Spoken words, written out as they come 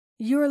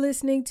You're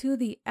listening to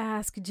the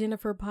Ask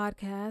Jennifer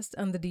podcast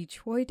on the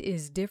Detroit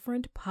is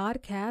Different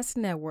podcast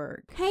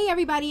network. Hey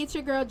everybody, it's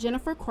your girl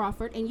Jennifer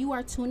Crawford, and you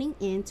are tuning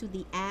in to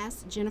the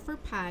Ask Jennifer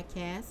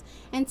podcast.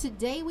 And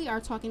today we are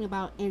talking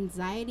about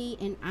anxiety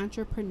and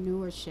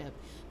entrepreneurship.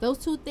 Those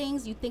two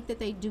things, you think that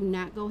they do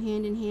not go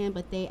hand in hand,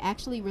 but they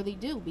actually really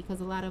do,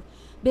 because a lot of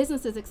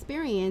businesses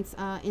experience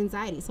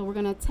anxiety. So we're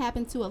going to tap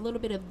into a little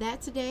bit of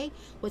that today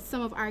with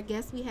some of our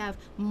guests. We have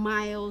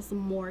Miles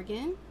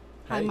Morgan.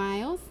 Hi,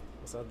 Miles.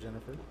 What's up,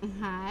 Jennifer?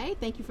 Hi,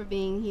 thank you for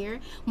being here.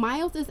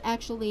 Miles is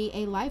actually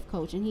a life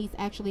coach, and he's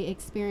actually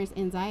experienced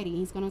anxiety.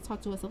 He's going to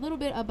talk to us a little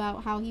bit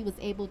about how he was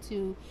able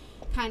to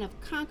kind of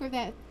conquer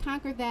that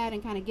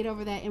and kind of get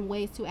over that in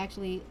ways to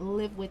actually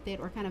live with it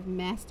or kind of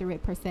master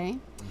it per se.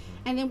 Mm-hmm.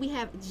 And then we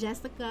have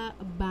Jessica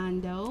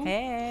Bondo.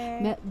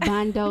 Hey.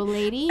 Bondo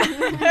lady.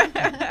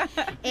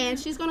 And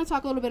she's going to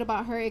talk a little bit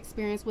about her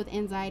experience with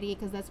anxiety,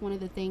 because that's one of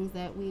the things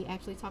that we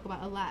actually talk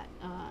about a lot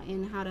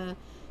in how to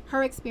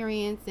her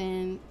experience.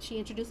 And she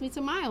introduced me to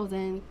Miles,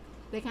 and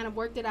they kind of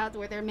worked it out to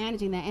where they're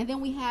managing that. And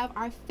then we have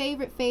our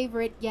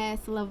favorite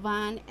guest,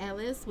 LaVon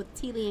Ellis with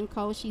Teely &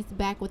 Co. She's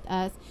back with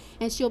us,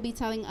 and she'll be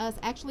telling us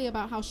actually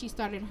about how she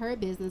started her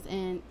business,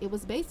 and it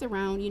was based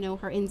around,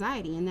 her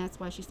anxiety, and that's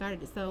why she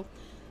started it. So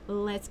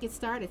let's get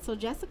started. So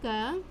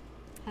Jessica,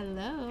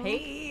 hello.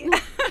 Hey.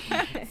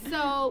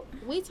 So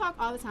we talk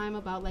all the time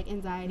about like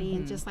anxiety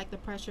and just like the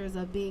pressures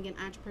of being an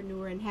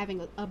entrepreneur and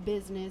having a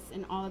business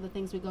and all of the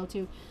things we go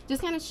to.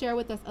 Just kind of share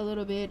with us a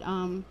little bit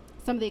some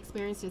of the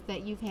experiences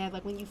that you've had,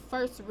 like when you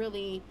first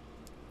really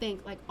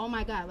think like, oh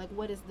my God, like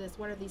what is this?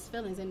 What are these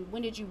feelings? And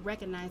when did you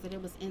recognize that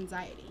it was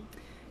anxiety?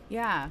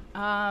 Yeah.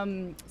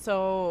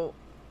 So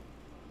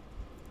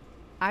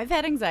I've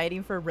had anxiety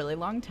for a really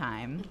long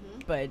time,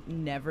 but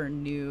never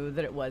knew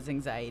that it was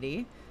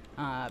anxiety.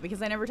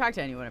 Because I never talked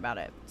to anyone about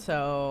it.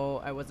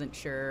 So I wasn't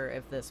sure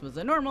if this was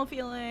a normal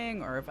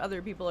feeling or if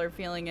other people are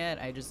feeling it.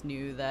 I just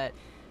knew that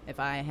if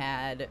I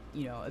had,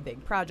 a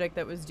big project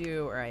that was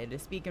due, or I had to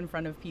speak in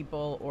front of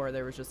people, or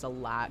there was just a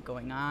lot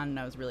going on and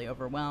I was really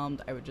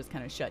overwhelmed, I would just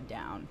kind of shut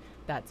down.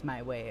 That's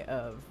my way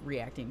of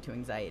reacting to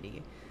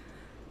anxiety.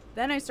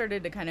 Then I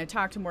started to kind of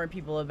talk to more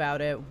people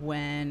about it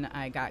when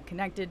I got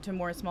connected to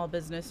more small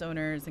business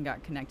owners and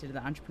got connected to the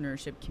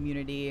entrepreneurship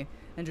community,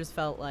 and just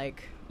felt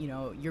like,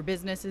 your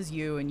business is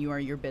you and you are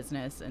your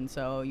business. And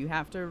so you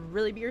have to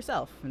really be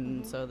yourself.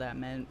 And so that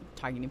meant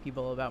talking to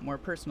people about more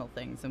personal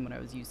things than what I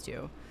was used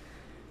to.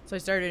 So I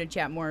started to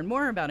chat more and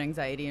more about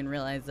anxiety and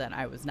realized that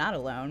I was not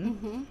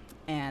alone,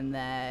 and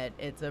that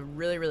it's a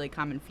really, really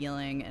common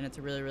feeling, and it's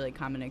a really, really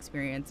common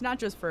experience, not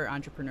just for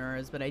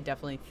entrepreneurs, but I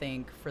definitely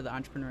think for the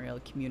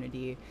entrepreneurial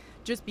community,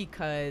 just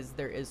because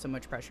there is so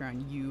much pressure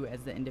on you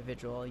as the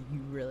individual.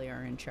 You really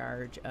are in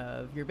charge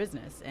of your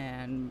business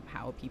and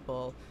how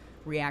people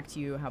react to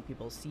you, how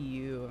people see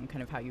you, and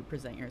kind of how you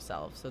present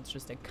yourself. So it's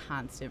just a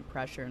constant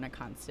pressure and a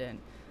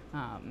constant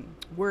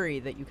worry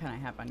that you kind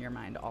of have on your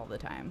mind all the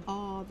time.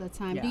 All the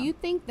time. Yeah. Do you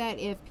think that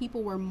if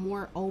people were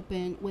more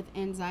open with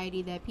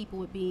anxiety, that people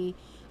would be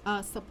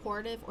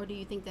supportive, or do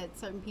you think that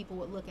certain people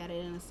would look at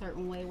it in a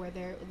certain way where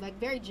they're like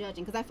very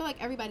judging? Because I feel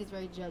like everybody's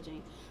very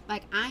judging.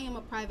 Like, I am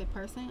a private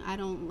person. I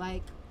don't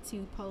like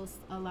to post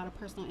a lot of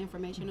personal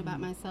information about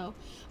myself,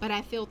 but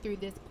I feel through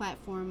this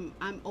platform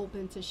I'm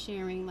open to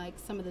sharing like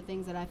some of the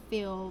things that I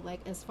feel like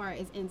as far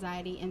as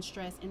anxiety and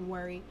stress and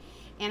worry.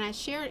 And I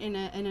shared in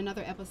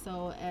another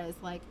episode as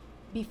like,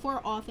 before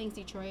all things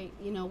Detroit,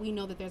 we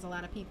know that there's a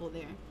lot of people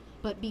there,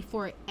 but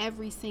before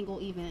every single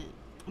event,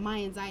 my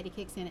anxiety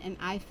kicks in, and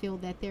I feel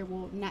that there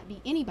will not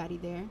be anybody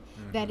there,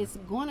 that it's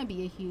going to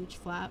be a huge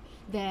flop,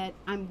 that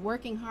I'm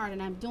working hard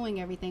and I'm doing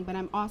everything, but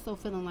I'm also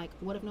feeling like,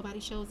 what if nobody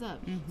shows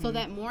up? So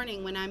that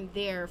morning when I'm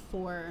there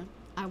for,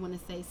 I want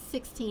to say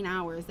 16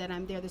 hours, that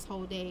I'm there this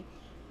whole day,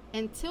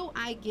 until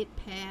I get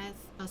past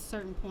a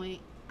certain point,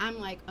 I'm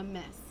like a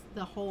mess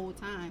the whole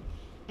time.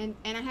 And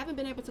I haven't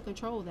been able to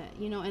control that,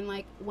 and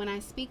like when I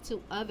speak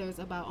to others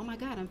about, oh my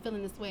God, I'm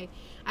feeling this way,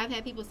 I've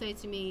had people say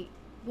to me,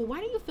 well,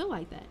 why do you feel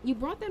like that? You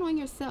brought that on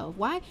yourself.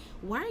 Why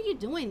are you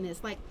doing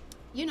this? Like,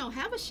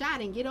 have a shot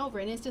and get over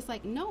it. And it's just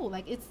like, no,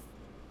 like it's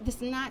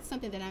not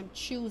something that I'm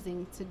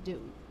choosing to do.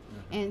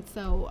 And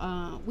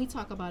so we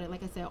talk about it,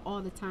 like I said,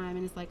 all the time.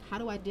 And it's like, how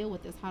do I deal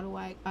with this? How do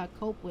I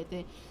cope with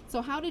it?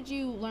 So how did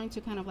you learn to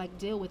kind of like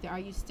deal with it? Are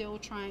you still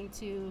trying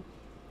to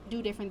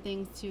do different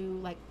things to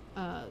like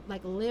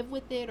live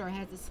with it, or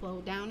has it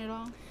slowed down at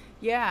all?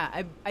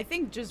 Yeah, I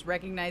think just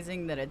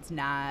recognizing that it's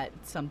not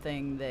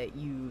something that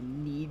you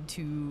need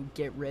to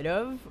get rid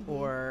of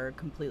or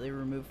completely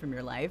remove from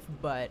your life,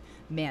 but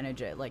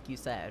manage it, like you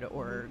said,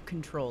 or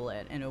control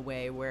it in a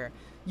way where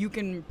you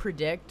can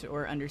predict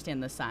or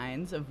understand the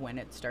signs of when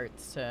it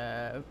starts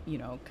to,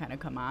 kind of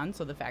come on.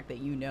 So the fact that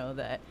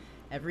that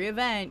every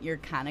event you're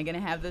kind of going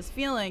to have this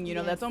feeling,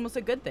 that's almost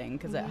a good thing,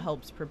 because it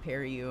helps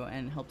prepare you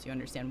and helps you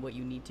understand what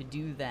you need to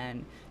do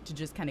then to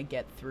just kind of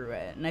get through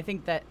it. And I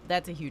think that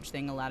that's a huge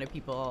thing. A lot of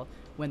people,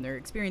 when they're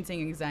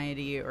experiencing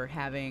anxiety or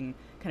having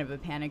kind of a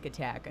panic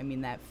attack, I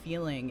mean, that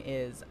feeling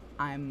is,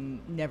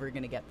 I'm never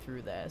going to get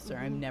through this, or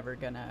I'm never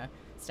going to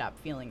stop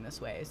feeling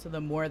this way. So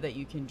the more that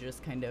you can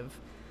just kind of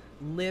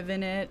live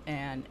in it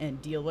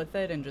and deal with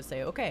it and just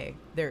say, okay,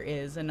 there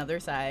is another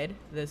side.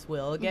 This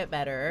will get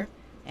better.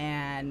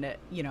 And,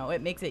 you know,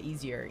 it makes it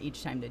easier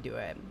each time to do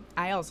it.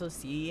 I also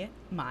see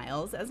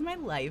Miles as my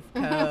life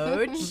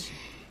coach.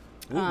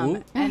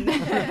 And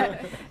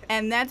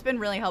and that's been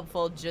really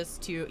helpful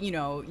just to, you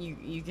know,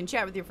 you can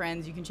chat with your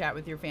friends, you can chat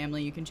with your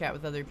family, you can chat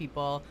with other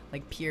people,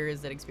 like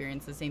peers that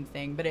experience the same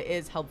thing. But it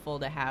is helpful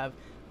to have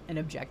an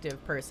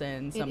objective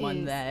person,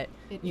 someone that,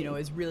 you know,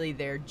 is really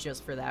there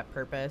just for that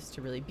purpose,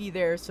 to really be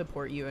there,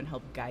 support you, and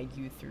help guide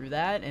you through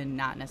that, and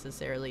not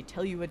necessarily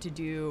tell you what to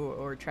do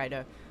or try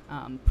to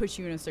push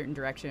you in a certain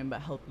direction, but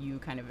help you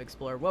kind of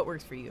explore what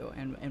works for you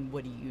and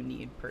what do you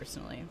need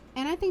personally.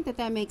 And I think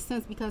that makes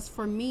sense, because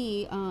for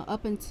me,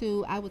 up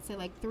until I would say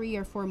like 3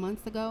 or 4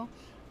 months ago,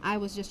 I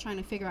was just trying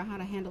to figure out how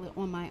to handle it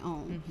on my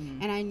own.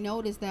 And I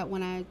noticed that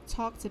when I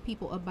talked to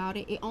people about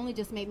it, it only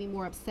just made me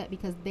more upset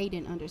because they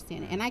didn't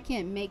understand it. And I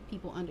can't make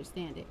people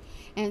understand it.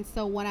 And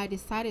so what I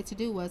decided to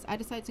do was I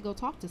decided to go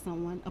talk to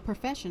someone, a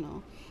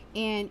professional.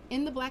 And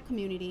in the Black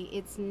community,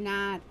 it's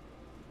not,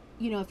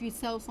 you know, if you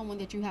tell someone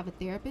that you have a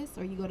therapist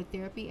or you go to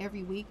therapy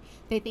every week,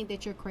 they think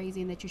that you're crazy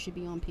and that you should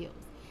be on pills.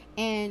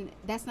 And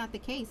that's not the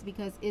case,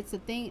 because it's a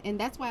thing, and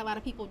that's why a lot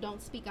of people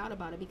don't speak out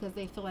about it, because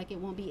they feel like it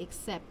won't be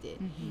accepted.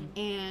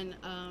 And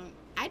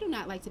I do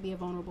not like to be a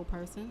vulnerable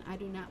person. I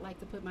do not like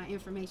to put my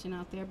information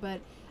out there,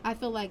 but I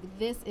feel like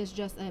this is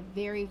just a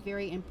very,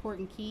 very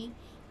important key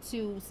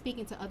to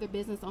speaking to other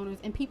business owners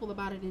and people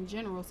about it in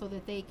general, so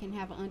that they can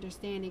have an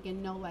understanding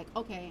and know, like,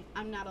 okay,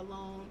 I'm not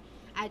alone.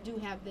 I do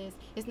have this.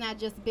 It's not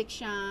just Big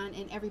Sean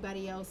and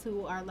everybody else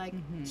who are like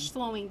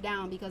slowing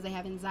down because they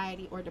have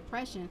anxiety or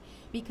depression.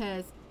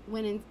 Because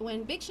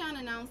when Big Sean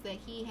announced that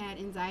he had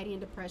anxiety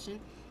and depression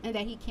and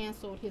that he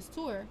canceled his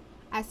tour,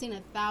 I seen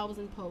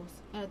 1,000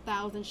 posts,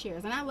 1,000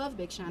 shares. And I love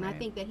Big Sean. Right. I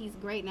think that he's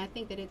great, and I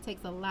think that it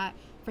takes a lot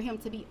for him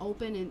to be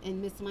open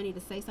and Miss Money to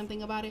say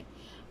something about it.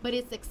 But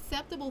it's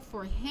acceptable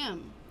for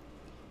him,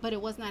 but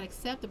it was not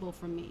acceptable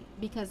for me,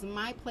 because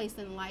my place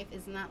in life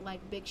is not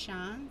like Big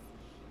Sean's.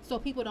 So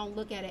people don't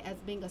look at it as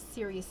being a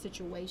serious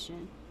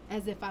situation,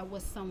 as if I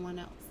was someone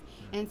else.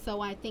 And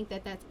so I think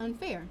that that's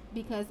unfair,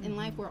 because in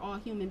life we're all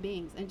human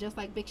beings. And just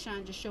like Big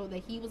Sean just showed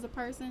that he was a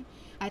person,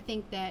 I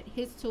think that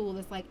his tool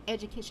is like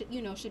education,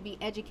 you know, should be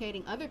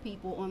educating other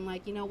people on,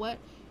 like, you know what,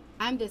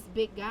 I'm this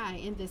big guy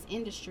in this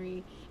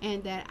industry,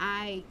 and that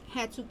I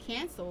had to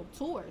cancel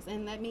tours,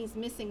 and that means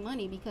missing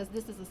money, because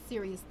this is a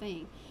serious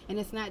thing. And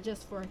it's not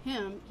just for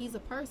him, he's a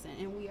person,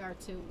 and we are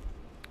too.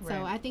 Right.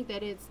 So I think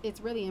that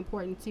it's really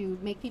important to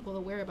make people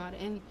aware about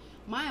it. And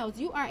Miles,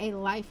 you are a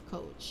life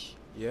coach.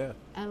 Yeah.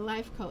 A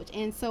life coach.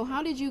 And so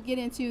how did you get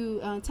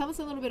into, tell us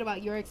a little bit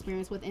about your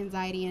experience with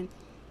anxiety, and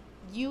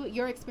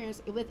your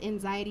experience with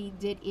anxiety,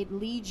 did it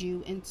lead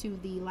you into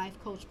the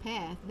life coach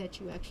path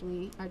that you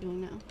actually are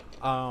doing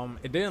now?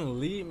 It didn't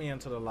lead me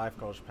into the life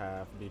coach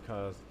path,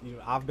 because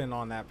I've been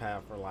on that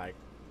path for like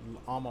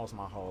almost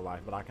my whole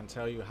life, but I can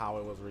tell you how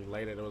it was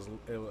related.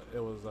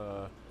 It was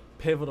a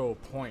pivotal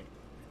point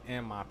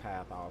in my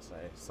path, I'll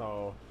say.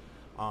 So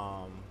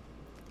I'll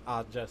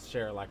just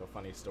share like a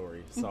funny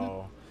story.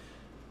 So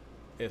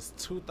it's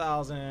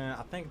 2000,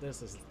 I think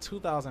this is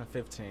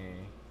 2015,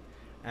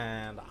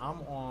 and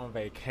I'm on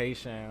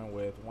vacation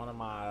with one of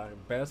my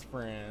best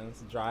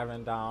friends,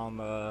 driving down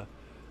the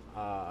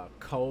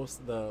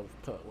coast,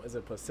 is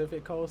it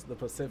Pacific Coast? The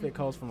Pacific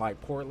Coast, from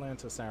like Portland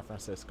to San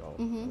Francisco,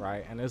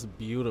 right? And it's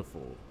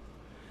beautiful.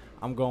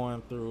 I'm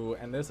going through,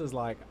 and this is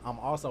like, I'm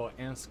also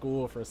in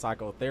school for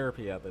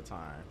psychotherapy at the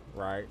time,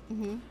 right?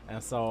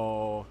 And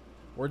so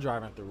we're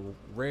driving through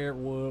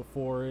redwood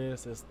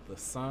forest. The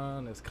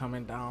sun is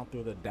coming down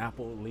through the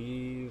dappled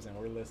leaves, and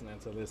we're listening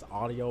to this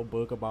audio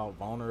book about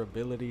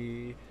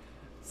vulnerability,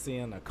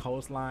 seeing the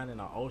coastline and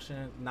the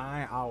ocean.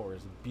 9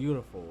 hours,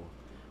 beautiful.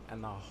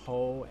 And the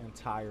whole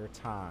entire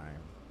time,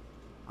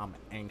 I'm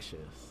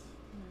anxious.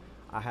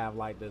 I have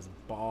like this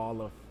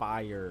ball of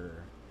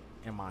fire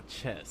in my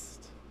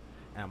chest,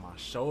 and my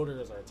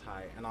shoulders are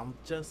tight, and I'm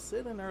just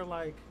sitting there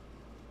like,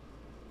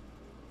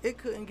 it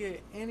couldn't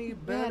get any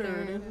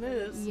better than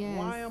this. Yes.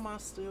 Why am I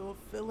still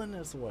feeling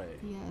this way?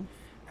 Yes.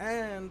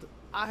 And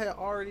I had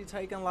already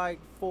taken like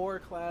 4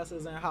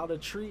 classes in how to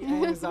treat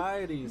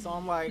anxiety. So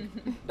I'm like,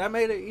 that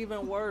made it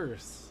even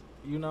worse,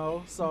 you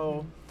know?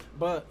 So,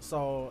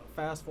 so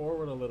fast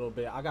forward a little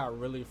bit, I got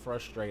really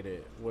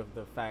frustrated with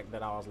the fact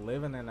that I was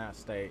living in that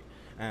state.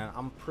 And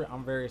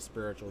I'm very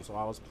spiritual, so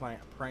I was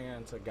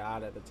praying to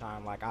God at the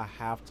time, like, I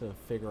have to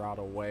figure out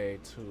a way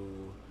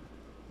to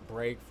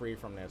break free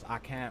from this. I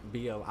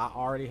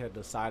already had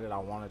decided I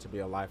wanted to be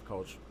a life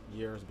coach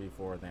years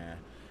before then.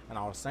 And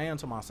I was saying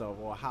to myself,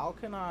 well, how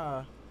can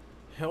I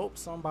help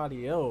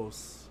somebody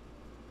else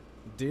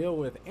deal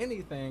with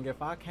anything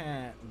if I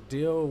can't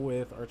deal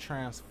with or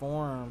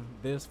transform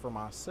this for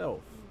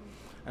myself?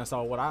 And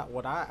so what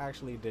I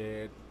actually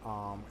did,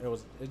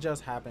 it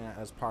just happened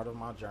as part of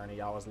my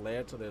journey. I was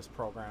led to this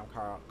program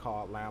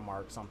called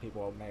Landmark. Some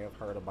people may have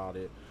heard about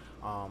it.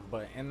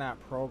 But in that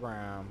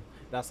program,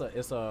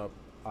 it's a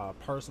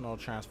personal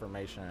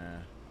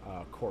transformation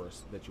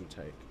course that you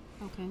take.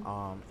 Okay.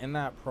 In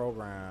that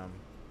program,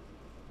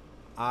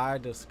 I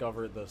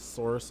discovered the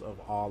source of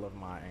all of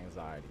my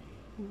anxiety.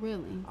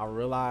 Really? I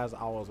realized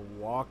I was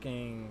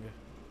walking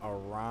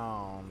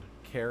around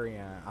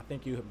carrying. I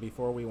think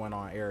before we went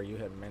on air, you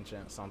had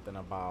mentioned something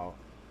about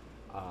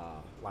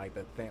like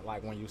the thing,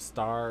 like when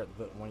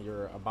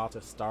you're about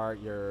to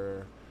start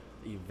your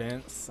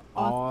events,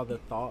 all the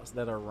thoughts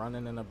that are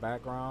running in the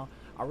background.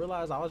 I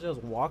realized I was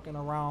just walking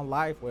around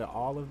life with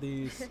all of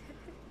these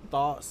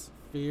thoughts,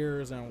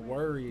 fears, and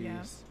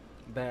worries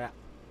that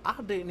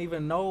I didn't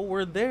even know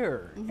were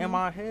there in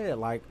my head.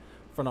 Like,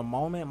 from the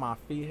moment my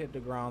feet hit the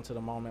ground to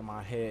the moment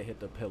my head hit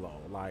the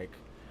pillow, like,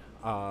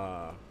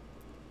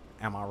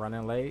 am I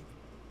running late?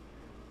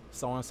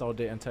 So and so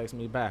didn't text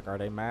me back. Are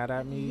they mad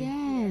at me?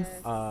 Yes.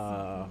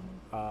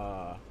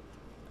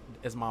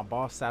 Is my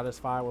boss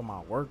satisfied with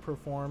my work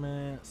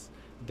performance?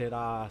 Did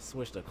I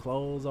switch the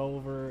clothes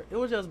over? It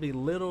would just be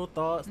little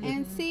thoughts.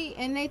 And see,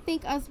 and they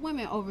think us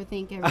women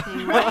overthink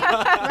everything, right?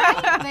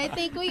 Right? They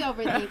think we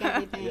overthink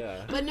everything.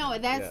 Yeah. But no,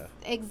 that's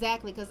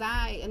exactly, because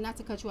not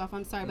to cut you off,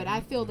 I'm sorry, but I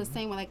feel the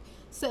same way. Like,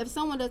 so if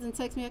someone doesn't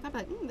text me, like, I'm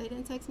like, they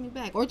didn't text me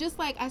back. Or just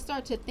like, I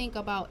start to think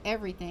about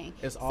everything.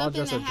 It's all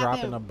just a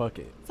drop in a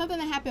bucket. Something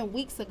that happened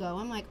weeks ago.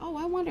 I'm like, oh,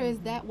 I wonder, is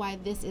that why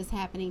this is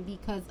happening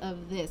because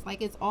of this?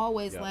 Like, it's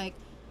always like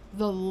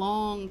the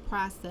long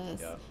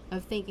process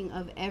of thinking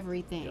of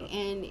everything.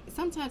 And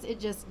sometimes it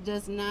just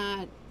does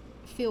not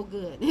feel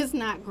good. It's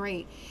not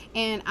great.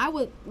 And I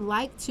would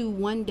like to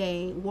one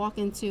day walk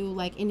into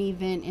like an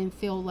event and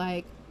feel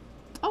like,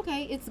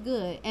 okay, it's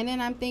good. And then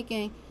I'm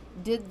thinking,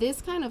 did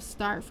this kind of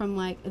start from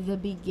like the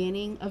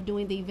beginning of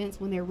doing the events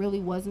when there really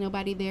was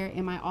nobody there?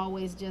 Am I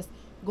always just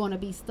going to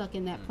be stuck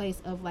in that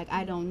place of like,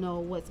 I don't know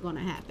what's going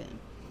to happen?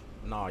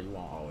 No, you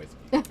won't always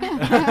be.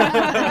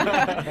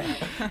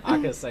 I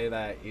could say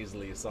that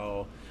easily.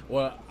 So,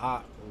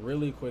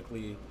 really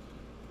quickly,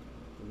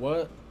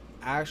 what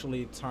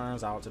actually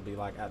turns out to be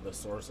like at the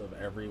source of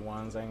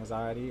everyone's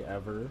anxiety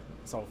ever?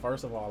 So,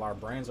 first of all, our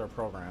brains are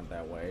programmed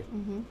that way.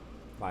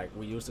 Like,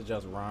 we used to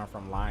just run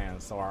from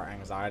lions, so our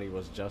anxiety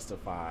was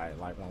justified,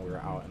 like when we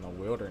were out in the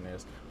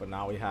wilderness. But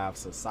now we have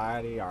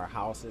society, our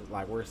houses,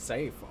 like, we're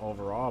safe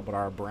overall, but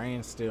our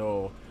brains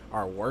still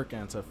are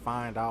working to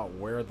find out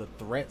where the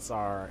threats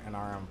are in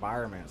our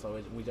environment.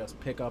 So we just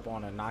pick up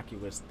on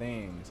innocuous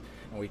things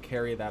and we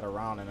carry that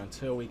around, and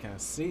until we can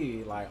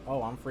see like,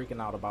 oh, I'm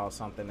freaking out about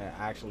something that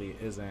actually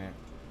isn't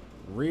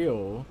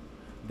real,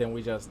 then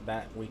we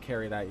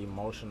carry that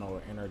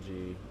emotional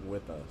energy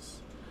with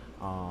us.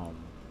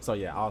 So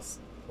yeah, I'll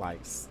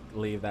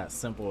leave that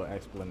simple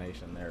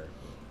explanation there.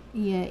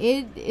 Yeah,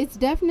 it's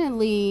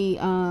definitely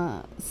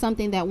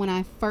something that when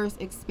I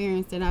first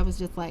experienced it, I was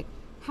just like,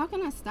 how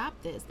can I stop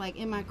this? Like,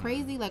 am I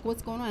crazy? Like,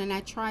 what's going on? And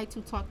I tried to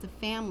talk to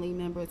family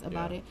members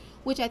about it,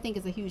 which I think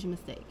is a huge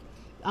mistake.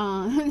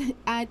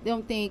 I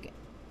don't think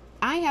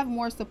I have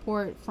more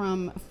support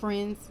from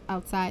friends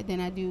outside than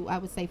I do, I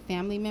would say,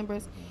 family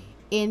members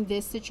in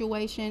this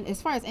situation.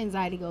 As far as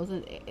anxiety goes,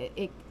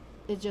 it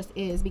just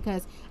is,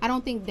 because I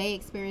don't think they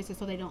experience it,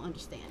 so they don't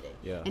understand it.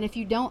 Yeah. And if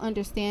you don't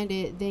understand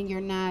it, then you're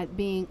not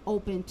being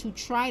open to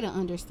try to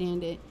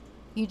understand it.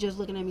 You just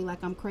looking at me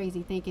like I'm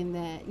crazy, thinking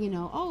that,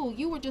 oh,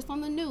 you were just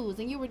on the news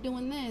and you were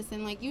doing this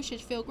and like you should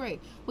feel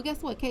great. Well,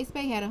 guess what?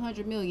 K-Spade had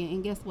 100 million,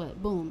 and guess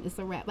what? Boom, it's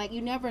a wrap. Like,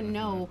 you never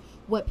know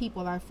what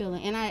people are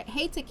feeling. And I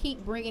hate to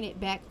keep bringing it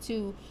back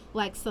to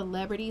like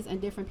celebrities and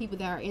different people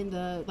that are in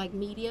the like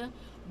media,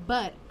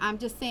 but I'm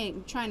just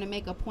saying, trying to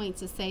make a point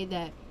to say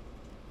that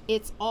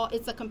it's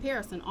a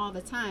comparison all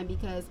the time,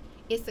 because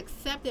it's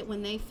accepted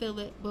when they feel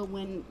it, but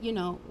when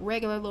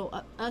regular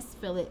little us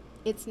feel it,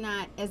 it's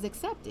not as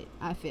accepted,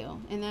 I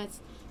feel. And that's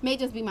may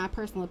just be my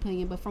personal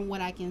opinion, but from what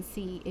I can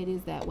see, it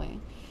is that way.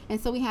 And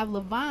so we have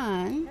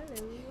LaVon.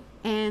 Hello.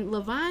 And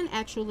LaVon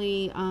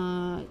actually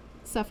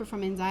suffered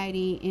from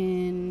anxiety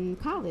in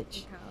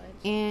college.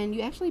 And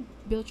you actually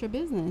built your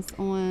business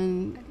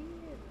on... I did.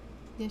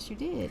 Yes, you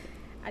did.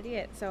 I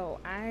did.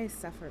 So I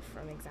suffered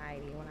from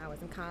anxiety when I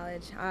was in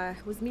college. I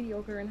was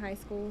mediocre in high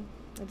school.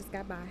 I just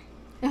got by.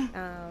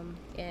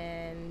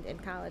 And in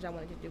college, I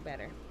wanted to do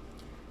better.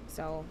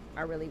 So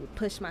I really would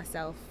push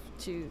myself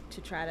to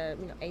try to,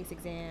 ace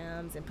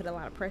exams and put a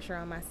lot of pressure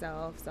on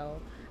myself, so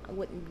I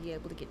wouldn't be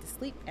able to get to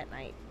sleep at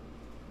night.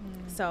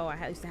 So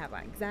I used to have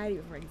like anxiety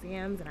before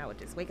exams, and I would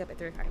just wake up at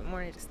 3 o'clock in the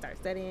morning, just start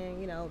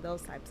studying,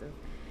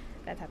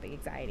 that type of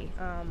anxiety.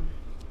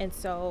 And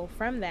so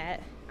from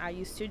that, I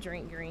used to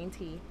drink green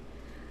tea.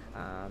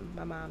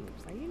 My mom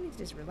was like, you need to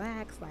just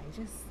relax, like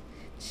just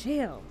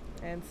chill.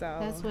 And so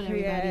that's what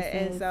everybody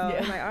says. And so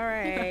I'm like, all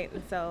right.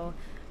 And so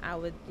I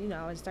would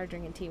start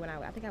drinking tea when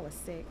I think I was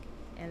sick,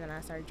 and then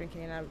I started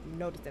drinking, and I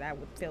noticed that I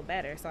would feel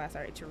better. So I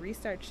started to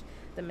research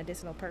the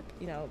medicinal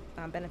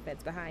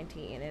benefits behind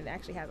tea, and it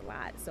actually has a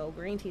lot. So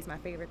green tea is my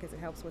favorite because it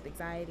helps with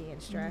anxiety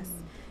and stress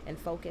and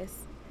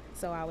focus.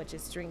 So I would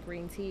just drink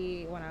green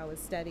tea when I would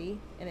study,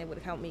 and it would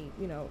help me,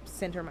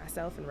 center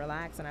myself and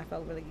relax, and I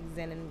felt really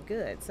zen and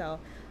good. So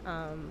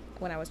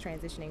when I was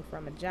transitioning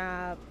from a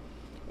job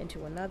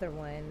into another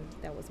one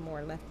that was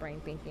more left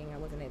brain thinking. I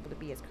wasn't able to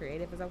be as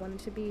creative as I wanted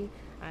to be.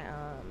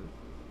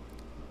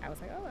 I was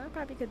like, oh, I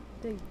probably could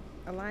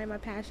align my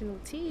passion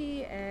with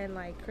tea and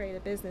like create a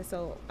business.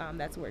 So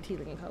that's where Tea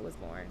League & Co was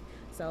born.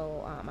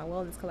 So my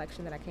wellness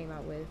collection that I came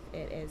out with,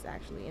 it is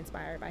actually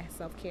inspired by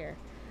self-care.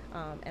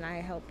 And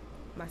I help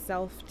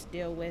myself to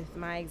deal with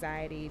my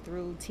anxiety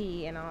through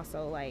tea, and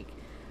also like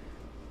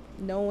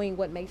knowing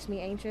what makes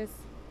me anxious.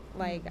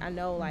 Like I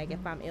know like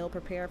if I'm ill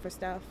prepared for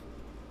stuff,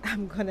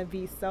 I'm gonna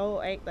be so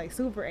like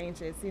super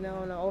anxious, and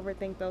I'll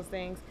overthink those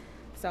things.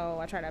 So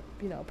I try to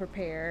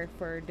prepare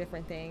for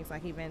different things,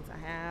 like events I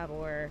have,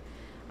 or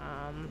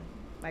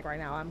like right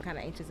now I'm kind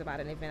of anxious about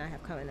an event I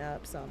have coming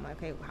up. So I'm like,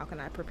 okay, how can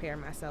I prepare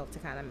myself to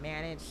kind of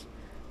manage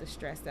the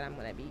stress that I'm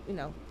gonna be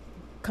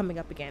coming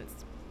up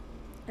against?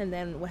 And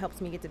then what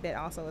helps me get to bed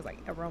also is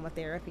like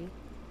aromatherapy.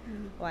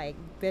 Like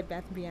Bed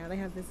Bath & Beyond, they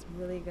have this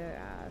really good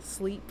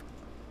sleep,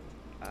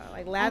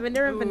 like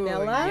lavender and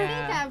vanilla. I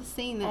think I've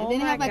seen that. Oh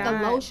Didn't it have my like a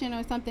God. lotion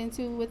or something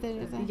too with it?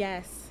 Or something?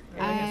 Yes.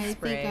 I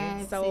spray. think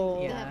I've So- seen.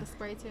 They Yeah. have a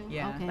spray too.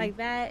 Yeah. Okay. Like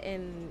that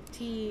and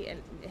tea,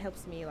 and it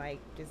helps me like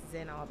just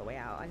zen all the way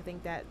out. I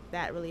think that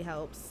really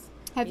helps.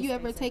 have me you stay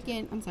ever centered.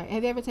 taken? I'm sorry.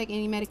 Have you ever taken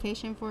any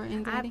medication for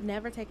anxiety? I've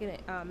never taken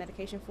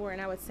medication for it,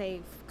 and I would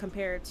say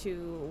compared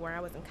to where I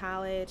was in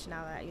college,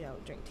 now that I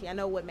drink tea, I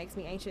know what makes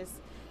me anxious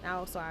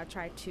now, so I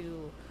try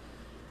to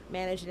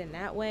manage it in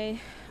that way.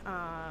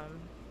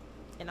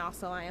 And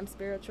also I am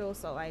spiritual,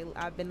 so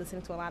I've been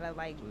listening to a lot of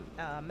like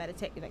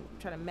meditate, like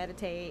trying to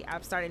meditate.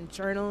 I've started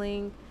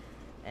journaling,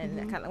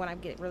 and kind of when I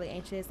get really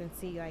anxious and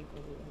see like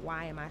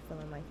why am I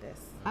feeling like this.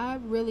 I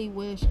really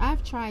wish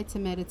I've tried to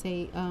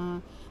meditate,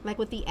 like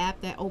with the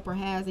app that Oprah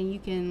has, and you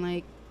can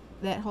like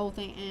that whole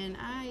thing. And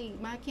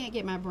I can't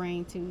get my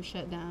brain to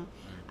shut down.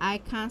 I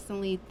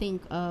constantly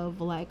think of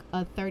like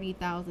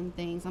 30,000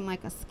 things. I'm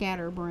like a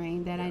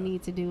scatterbrain that I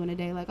need to do in a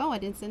day. Like, oh, I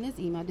didn't send this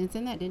email, I didn't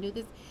send that, didn't do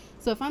this.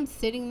 So if I'm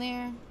sitting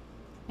there,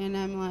 and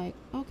I'm like,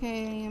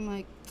 okay, I'm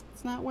like,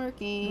 it's not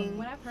working.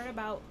 What I've heard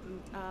about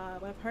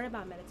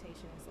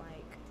meditation is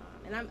like,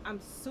 and I'm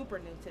super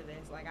new to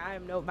this. Like I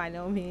am by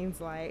no means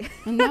like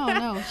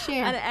No,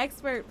 share. an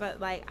expert, but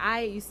like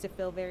I used to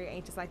feel very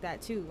anxious like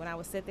that too. When I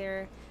would sit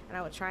there and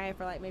I would try it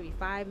for like maybe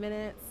 5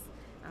 minutes,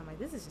 I'm like,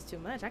 this is just too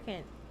much. I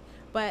can't.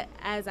 But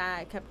as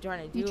I kept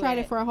trying to do You tried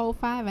it for a whole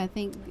 5. I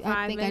think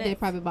I did minutes.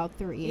 probably about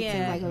 3. It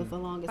seems like it was the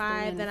longest 3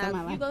 5, minutes then of my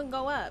you're life. gonna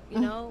go up,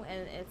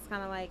 and it's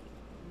kind of like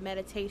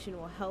meditation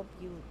will help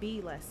you be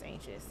less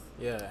anxious.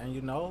 Yeah,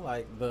 and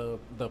like the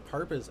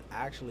purpose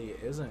actually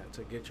isn't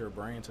to get your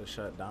brain to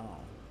shut down.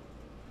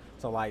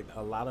 So like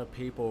a lot of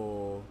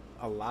people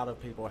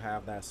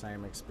have that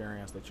same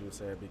experience that you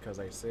said, because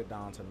they sit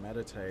down to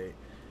meditate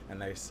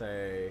and they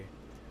say,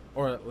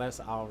 or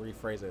I'll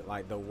rephrase it,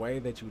 like the way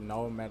that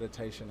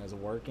meditation is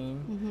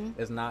working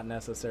is not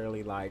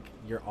necessarily like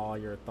all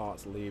your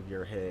thoughts leave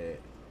your head.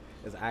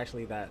 It's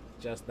actually that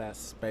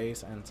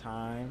space and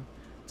time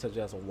to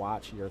just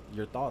watch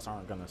your thoughts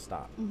aren't going to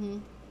stop.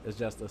 It's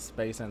just a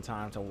space and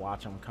time to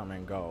watch them come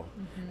and go.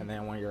 And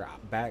then when you're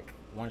back,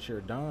 once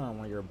you're done,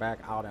 when you're back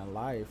out in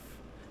life,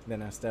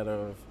 then instead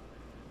of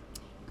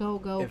go,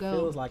 it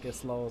feels like it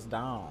slows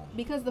down.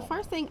 Because the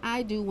first thing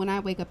I do when I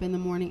wake up in the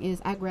morning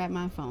is I grab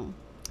my phone.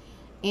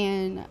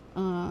 And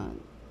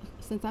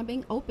since I'm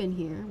being open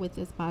here with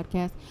this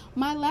podcast,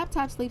 my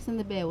laptop sleeps in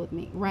the bed with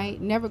me,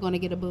 right? Never going to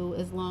get a boo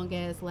as long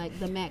as like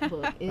the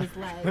MacBook is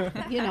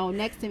like,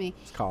 next to me.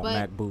 It's called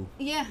MacBoo.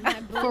 Yeah,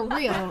 for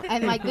real.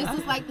 And like this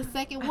is like the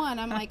second one.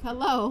 I'm like,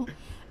 hello.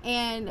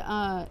 And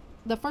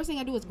the first thing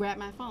I do is grab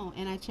my phone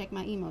and I check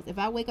my emails. If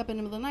I wake up in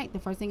the middle of the night, the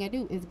first thing I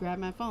do is grab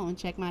my phone,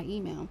 check my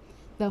email.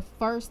 The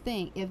first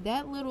thing, if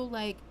that little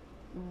like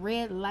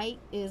red light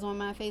is on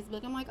my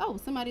Facebook, I'm like, oh,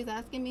 somebody's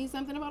asking me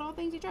something about all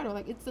things you tried, or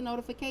like it's a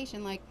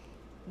notification. Like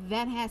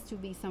that has to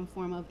be some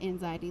form of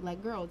anxiety.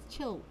 Like, girls,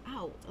 chill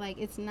out. Like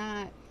it's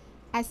not.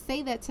 I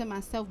say that to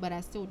myself, but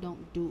I still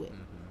don't do it.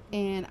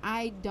 And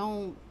I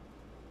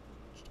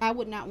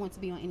would not want to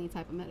be on any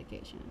type of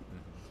medication.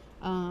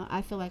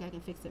 I feel like I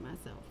can fix it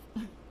myself.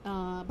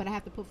 But I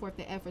have to put forth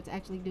the effort to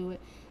actually do it.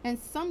 And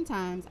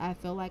sometimes I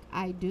feel like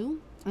I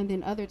do, and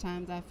then other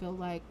times I feel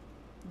like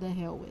the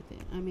hell with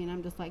it. I mean,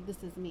 I'm just like,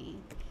 this is me.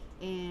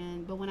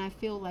 But when I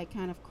feel like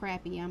kind of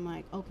crappy, I'm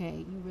like,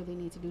 okay, you really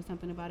need to do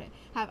something about it.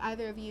 Have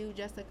either of you,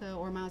 Jessica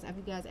or Miles, have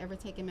you guys ever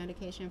taken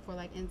medication for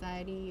like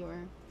anxiety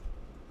or?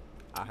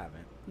 I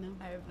haven't. No.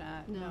 I have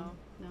not. No.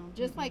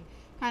 Just like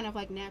kind of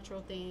like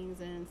natural things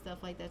and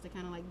stuff like that to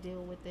kind of like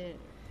deal with it.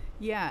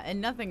 Yeah, and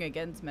nothing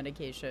against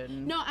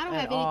medication. No, I don't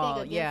have at all.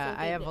 anything against Yeah, it.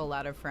 I have a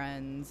lot of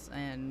friends,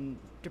 and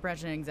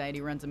depression and anxiety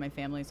runs in my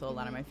family, so a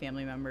lot of my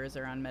family members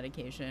are on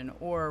medication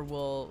or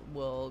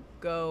will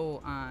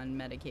go on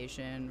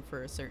medication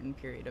for a certain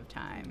period of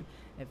time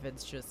if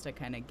it's just to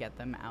kind of get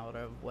them out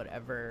of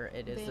whatever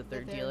it is that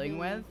they're dealing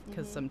with.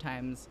 Because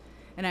sometimes,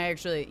 and I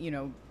actually,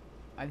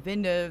 I've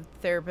been to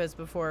therapists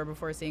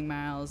before seeing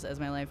Miles as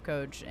my life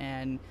coach,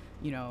 and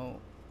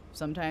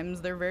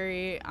sometimes they're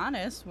very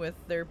honest with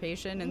their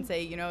patient and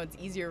say, it's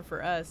easier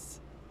for us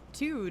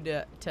too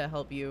to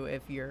help you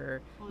if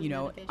you're,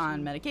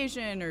 on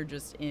medication or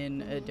just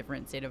in a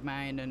different state of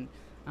mind.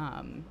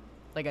 And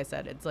like I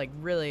said, it's like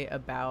really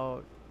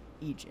about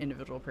each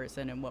individual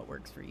person and what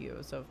works for you.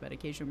 So if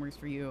medication works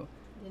for you,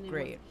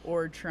 great.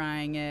 Or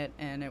trying it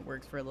and it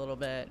works for a little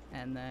bit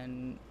and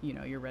then,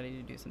 you're ready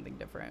to do something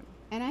different.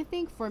 And I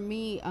think for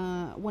me,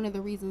 one of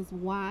the reasons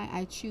why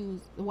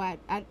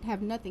I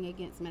have nothing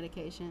against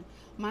medication,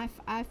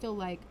 I feel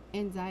like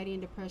anxiety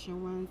and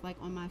depression runs like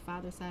on my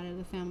father's side of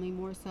the family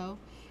more so.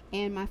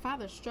 And my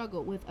father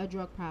struggled with a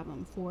drug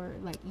problem for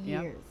like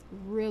years,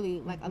 really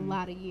like a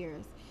lot of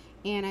years.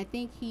 And I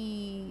think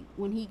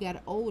when he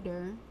got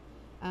older,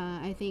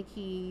 I think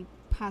he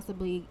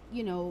possibly,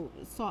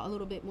 saw a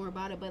little bit more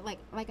about it. But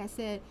like I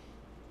said,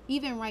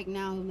 even right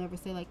now, he'll never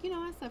say like,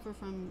 I suffer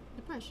from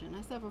depression.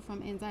 I suffer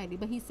from anxiety.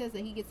 But he says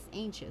that he gets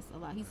anxious a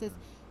lot. He says,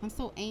 I'm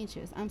so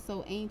anxious.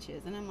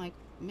 And I'm like,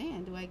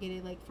 man, do I get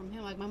it like from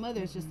him? Like my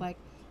mother is just like,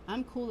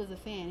 I'm cool as a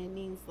fan. It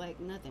means like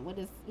nothing. What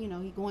is, he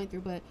going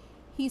through? But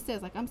he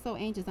says like, I'm so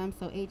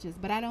anxious.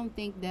 But I don't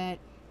think that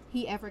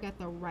he ever got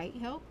the right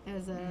help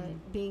as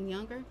being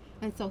younger.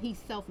 And so he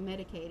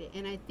self-medicated.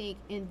 And I think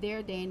in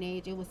their day and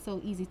age, it was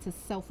so easy to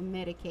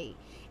self-medicate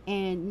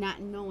and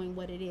not knowing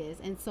what it is.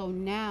 And so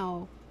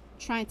now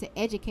trying to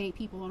educate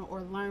people on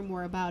or learn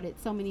more about it,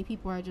 so many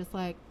people are just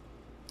like,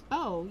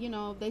 oh,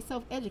 they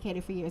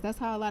self-educated for years. That's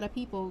how a lot of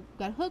people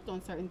got hooked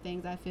on certain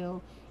things, I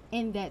feel,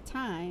 in that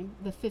time,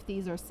 the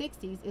 50s or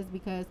 60s, is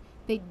because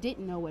they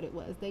didn't know what it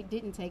was. They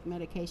didn't take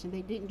medication.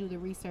 They didn't do the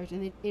research.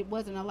 And it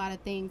wasn't a lot of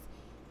things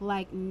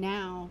like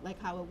now, like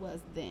how it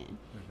was then.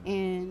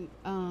 And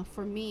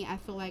for me, I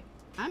feel like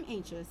I'm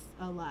anxious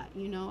a lot.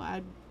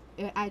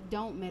 I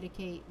don't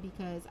medicate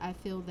because I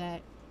feel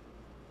that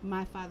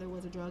my father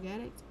was a drug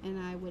addict, and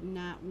I would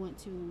not want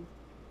to,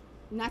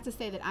 not to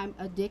say that I'm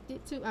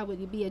addicted to, I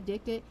would be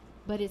addicted,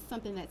 but it's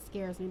something that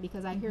scares me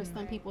because I hear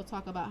some people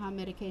talk about how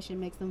medication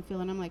makes them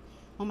feel, and I'm like,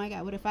 oh my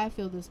God, what if I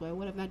feel this way?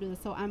 What if I do this?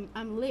 So I'm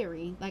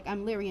leery,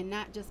 and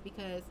not just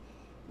because,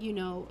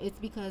 it's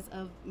because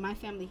of my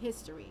family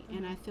history,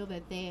 and I feel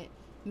that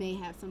may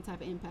have some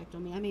type of impact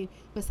on me. I mean,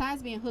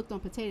 besides being hooked on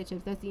potato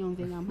chips, that's the only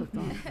thing I'm hooked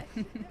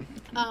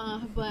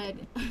on. But,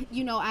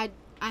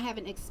 I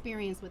haven't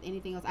experienced with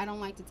anything else. I don't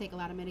like to take a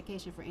lot of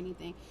medication for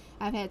anything.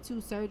 I've had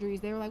 2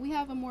 surgeries. They were like, we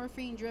have a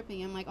morphine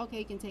dripping. I'm like, okay,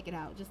 you can take it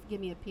out. Just give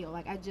me a pill.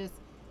 Like, I just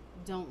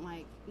don't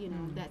like,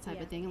 that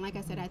type of thing. And like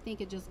I said, I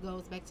think it just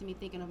goes back to me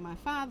thinking of my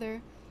father,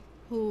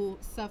 who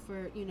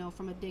suffered,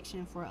 from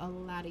addiction for a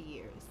lot of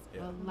years.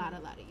 A lot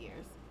of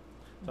years.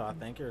 So I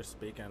think you're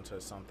speaking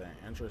to something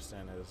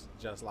interesting, is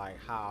just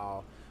like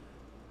how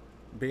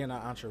being an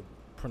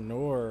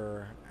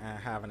entrepreneur and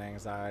having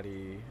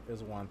anxiety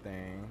is one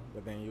thing,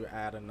 but then you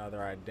add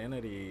another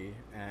identity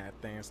and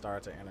things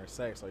start to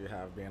intersect. So you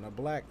have being a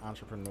black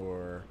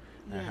entrepreneur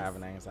and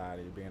having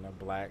anxiety, being a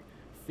black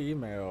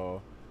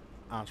female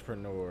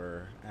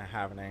entrepreneur and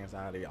having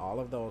anxiety. All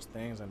of those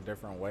things in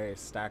different ways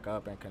stack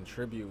up and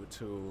contribute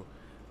to,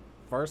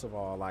 first of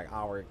all, like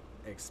our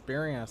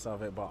experience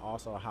of it, but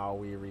also how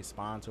we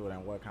respond to it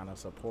and what kind of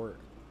support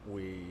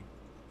we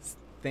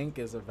think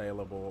is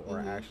available or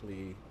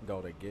actually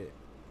go to get.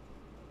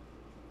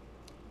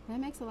 That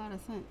makes a lot of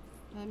sense.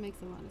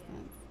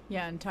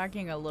 Yeah, and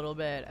talking a little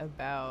bit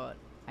about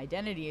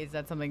identities,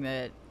 that's something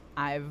that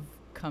I've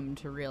come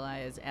to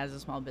realize as a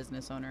small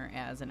business owner,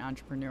 as an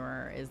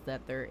entrepreneur, is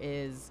that there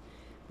is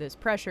this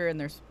pressure and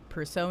there's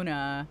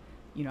persona,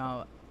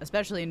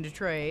 especially in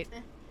Detroit,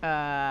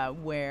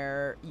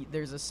 where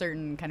there's a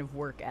certain kind of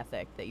work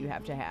ethic that you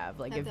have to have.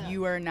 Like if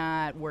you are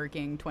not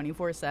working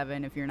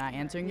 24/7, if you're not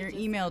answering your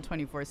email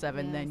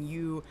 24/7, then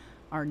you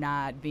are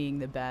not being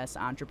the best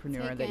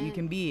entrepreneur that you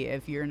can be.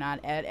 If you're not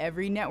at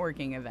every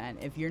networking event,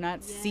 if you're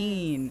not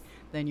seen,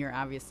 then you're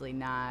obviously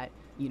not,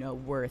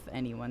 worth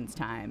anyone's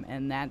time.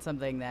 And that's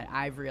something that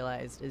I've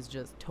realized is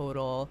just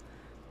total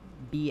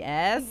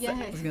BS.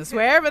 I was gonna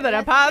swear, but then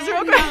I paused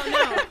real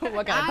quick. No.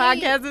 What kind of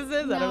podcast is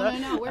this?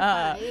 No, we're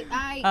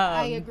fine.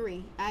 I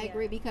agree. I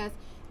agree, because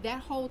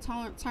that whole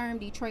term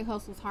Detroit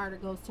hustles harder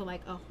goes to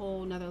like a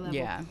whole nother level.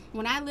 Yeah.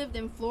 When I lived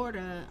in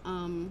Florida,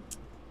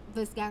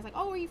 this guy's like,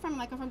 oh, where are you from?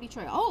 Like, I'm from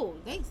Detroit. Oh,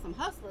 they some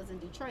hustlers in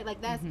Detroit.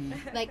 Like, that's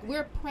like,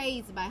 we're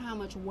praised by how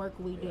much work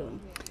we do.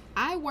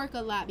 I work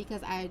a lot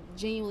because I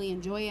genuinely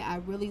enjoy it. I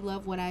really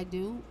love what I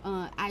do.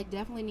 I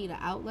definitely need an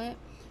outlet,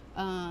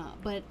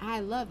 but I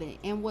love it.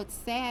 And what's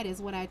sad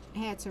is what I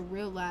had to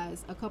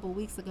realize a couple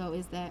weeks ago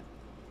is that,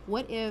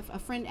 what if a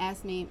friend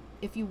asked me,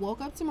 if you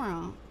woke up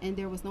tomorrow and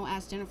there was no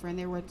Ask Jennifer and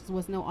there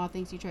was no All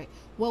Things Detroit,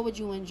 what would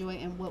you enjoy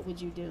and what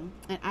would you do?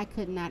 And I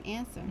could not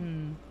answer.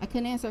 I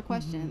couldn't answer a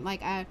question.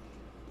 Like, I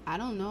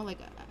don't know, like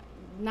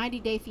 90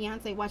 Day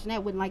Fiance, watching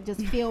that would like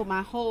just fill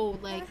my whole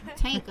like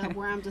tank up,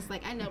 where I'm just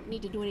like, I don't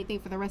need to do anything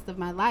for the rest of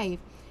my life.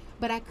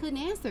 But I couldn't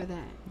answer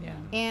that. Yeah.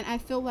 And I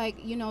feel like,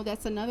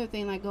 that's another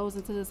thing that goes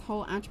into this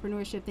whole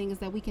entrepreneurship thing, is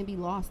that we can be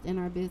lost in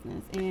our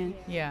business. And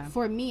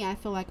for me, I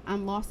feel like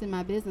I'm lost in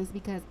my business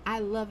because I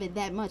love it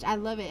that much. I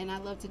love it and I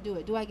love to do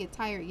it. Do I get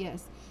tired?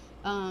 Yes.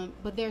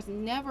 But there's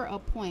never a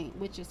point,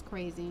 which is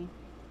crazy,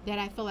 that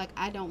I feel like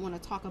I don't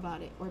want to talk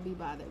about it or be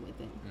bothered with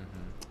it.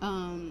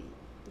 Mm-hmm.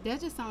 That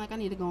just sound like I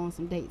need to go on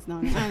some dates,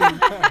 don't it?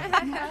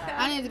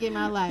 I need to get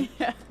my life.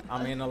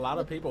 I mean, a lot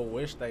of people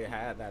wish they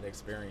had that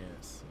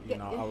experience. You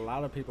know, a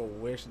lot of people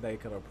wish they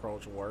could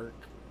approach work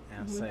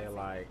and say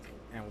like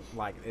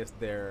it's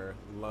their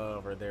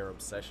love or their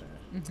obsession.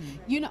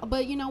 Mm-hmm.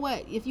 But you know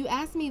what? If you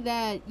asked me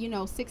that,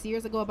 6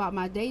 years ago about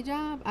my day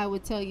job, I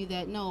would tell you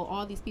that no,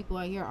 all these people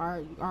out here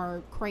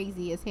are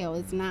crazy as hell.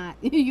 It's not,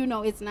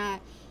 it's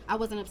not. I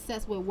wasn't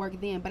obsessed with work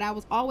then, but I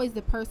was always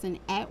the person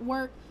at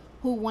work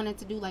who wanted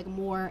to do like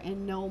more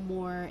and know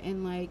more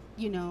and like,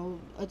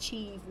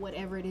 achieve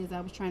whatever it is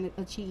I was trying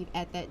to achieve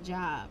at that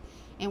job.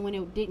 And when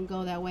it didn't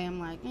go that way, I'm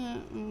like,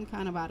 I'm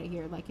kind of out of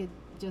here. Like it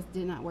just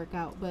did not work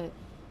out. But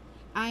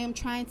I am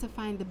trying to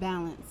find the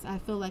balance. I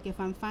feel like if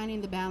I'm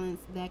finding the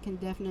balance, that can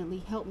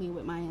definitely help me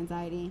with my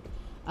anxiety.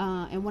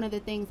 And one of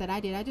the things that I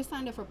did, I just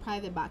signed up for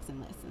private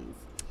boxing lessons.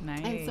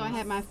 Nice. And so I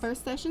had my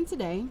first session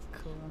today.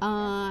 Cool.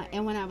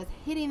 And when I was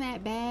hitting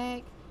that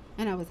bag,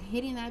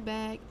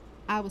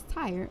 I was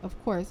tired,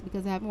 of course,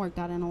 because I haven't worked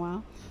out in a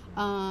while.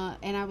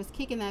 And I was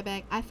kicking that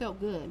back. I felt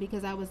good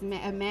because I was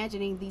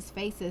imagining these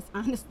faces,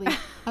 honestly,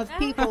 of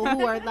people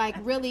who are like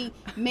really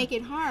make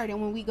it hard. And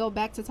when we go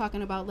back to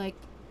talking about like,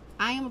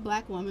 I am a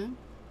black woman,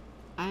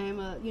 I am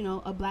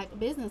a black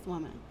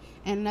businesswoman.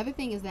 And another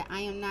thing is that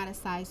I am not a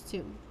size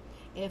 2.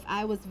 If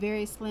I was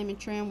very slim and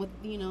trim with,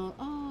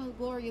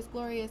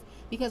 glorious,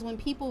 because when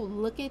people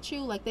look at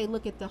you, like they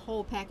look at the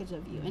whole package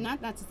of you. And not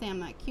to say I'm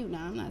not cute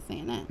now, I'm not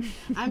saying that.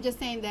 I'm just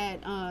saying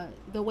that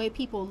the way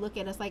people look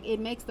at us, like it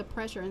makes the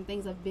pressure and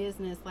things of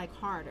business like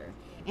harder.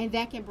 And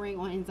that can bring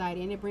on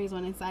anxiety. And it brings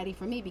on anxiety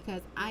for me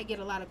because I get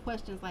a lot of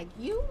questions like,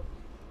 you?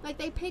 Like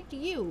they picked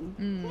you.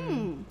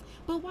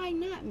 But why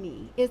not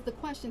me? Is the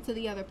question to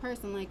the other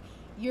person. Like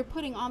you're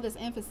putting all this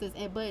emphasis,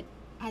 but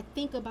I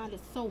think about it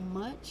so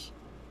much.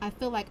 I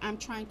feel like I'm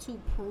trying to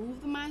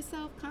prove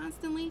myself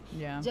constantly,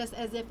 just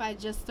as if I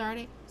just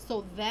started.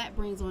 So that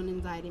brings on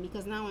anxiety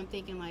because now I'm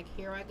thinking like,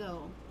 here I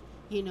go.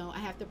 I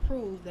have to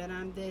prove that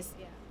I'm this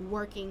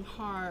working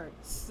hard,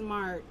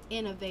 smart,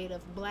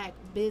 innovative black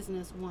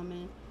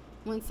businesswoman.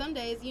 When some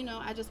days,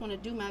 I just want to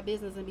do my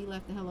business and be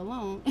left the hell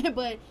alone.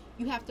 But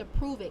you have to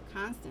prove it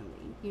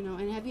constantly,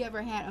 And have you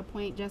ever had a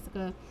point,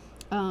 Jessica,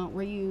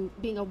 where you,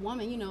 being a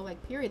woman,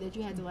 like period, that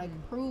you had to like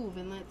prove,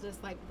 and that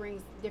just like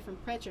brings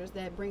different pressures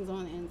that brings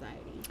on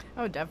anxiety?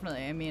 Oh,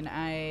 definitely. I mean,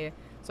 I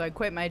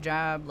quit my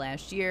job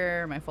last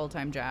year, my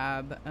full-time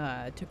job,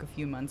 took a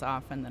few months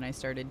off, and then I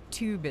started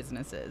 2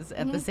 businesses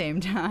at the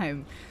same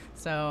time.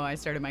 So I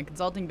started my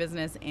consulting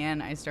business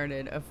and I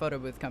started a photo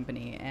booth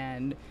company,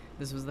 and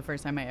this was the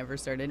first time I ever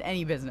started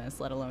any business,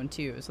 let alone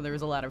 2. So there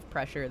was a lot of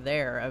pressure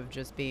there of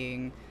just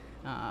being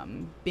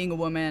a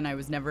woman. I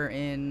was never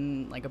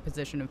in like a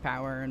position of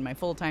power in my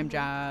full-time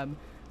job.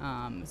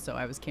 So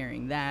I was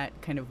carrying that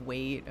kind of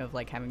weight of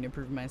like having to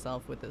prove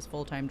myself with this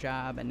full-time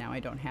job, and now I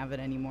don't have it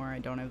anymore. I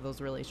don't have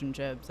those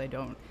relationships.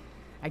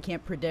 I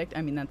can't predict.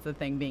 I mean, that's the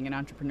thing, being an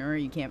entrepreneur,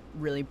 you can't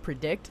really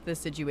predict the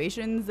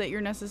situations that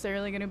you're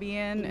necessarily going to be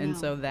in. And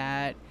so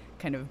that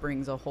kind of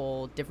brings a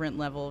whole different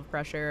level of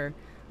pressure.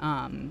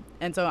 And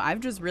so I've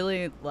just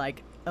really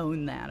like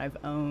owned that. I've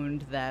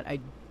owned that I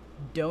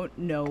don't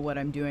know what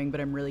I'm doing,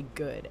 but I'm really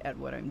good at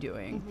what I'm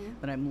doing,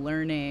 that I'm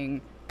learning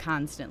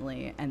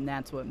constantly. And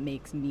that's what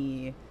makes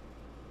me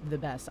the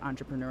best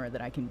entrepreneur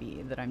that I can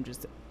be, that I'm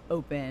just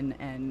open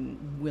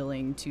and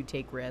willing to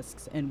take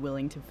risks and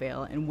willing to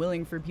fail and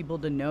willing for people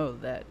to know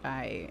that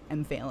I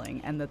am failing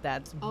and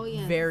that's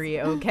very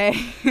okay.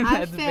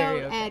 I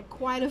failed at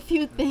quite a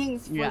few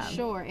things for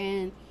sure,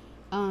 and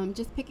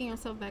just picking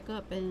yourself back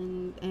up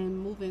and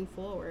moving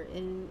forward,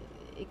 and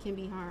it can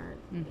be hard.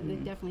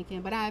 It definitely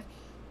can, but I've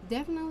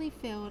definitely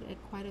failed at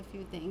quite a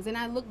few things, and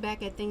I look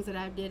back at things that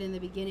I did in the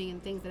beginning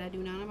and things that I do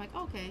now, and I'm like,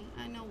 okay,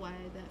 I know why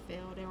that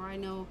failed, or I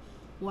know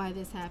why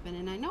this happened,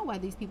 and I know why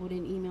these people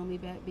didn't email me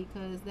back,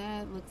 because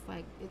that looks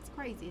like it's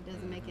crazy. It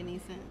doesn't make any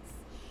sense.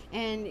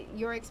 And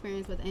your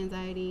experience with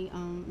anxiety,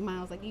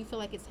 Miles, like, do you feel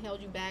like it's held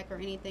you back or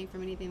anything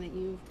from anything that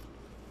you've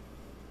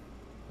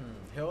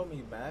held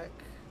me back,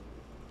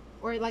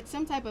 or like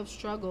some type of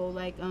struggle,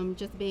 like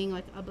just being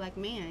like a black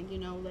man,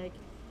 like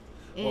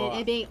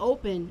and being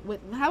open with,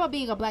 how about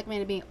being a black man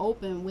and being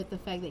open with the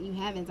fact that you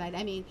have anxiety?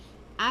 I mean,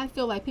 I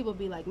feel like people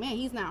be like, man,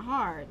 he's not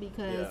hard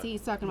because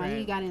he's talking about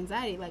he got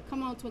anxiety. Like,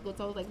 come on, Twinkle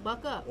Toes, like,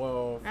 buck up.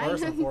 Well,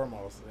 first and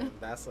foremost,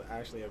 that's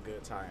actually a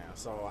good tie-in.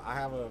 So I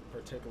have a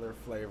particular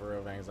flavor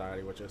of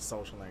anxiety, which is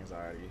social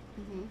anxiety,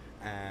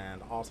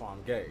 and also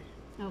I'm gay.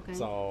 Okay.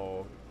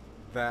 So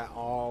that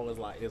all is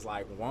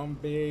like one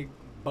big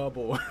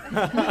bubble.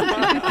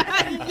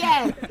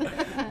 Yes.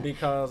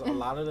 Because a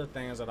lot of the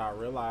things that I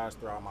realized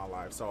throughout my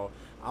life. So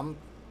I'm,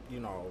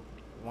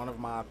 one of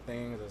my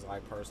things is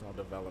like personal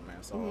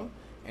development. So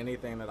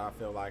anything that I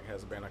feel like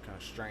has been a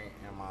constraint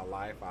in my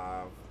life,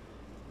 I've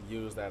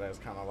used that as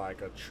kind of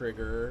like a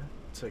trigger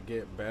to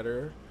get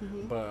better.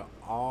 But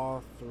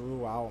all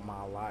throughout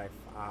my life,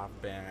 I've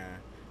been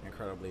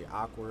incredibly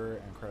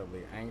awkward,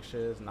 incredibly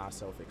anxious, not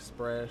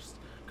self-expressed,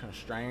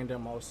 constrained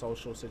in most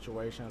social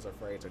situations,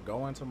 afraid to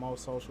go into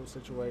most social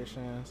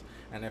situations.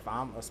 And if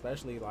I'm,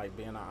 especially like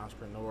being an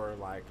entrepreneur,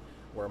 like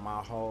where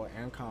my whole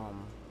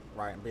income,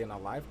 right, being a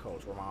life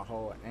coach, where my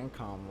whole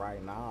income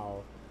right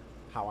now,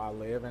 how I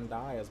live and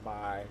die is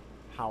by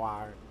how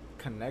I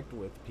connect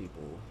with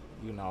people,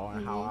 you know,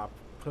 and how I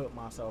put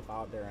myself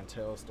out there and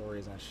tell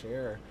stories and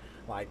share.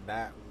 Like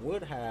that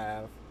would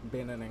have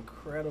been an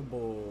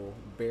incredible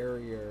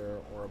barrier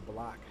or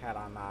block had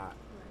I not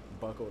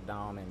buckled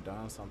down and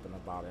done something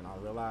about it. And I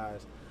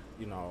realized,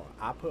 you know,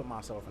 I put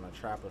myself in a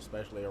trap,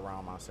 especially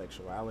around my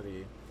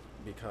sexuality,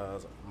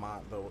 because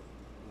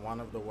one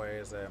of the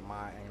ways that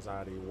my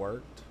anxiety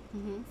worked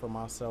for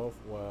myself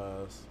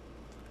was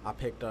I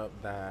picked up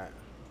that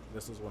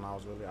this is when I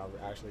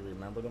actually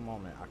remember the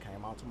moment. I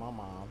came out to my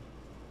mom,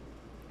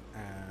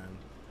 and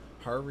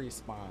her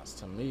response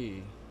to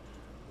me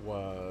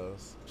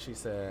was, she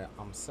said,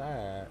 "I'm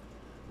sad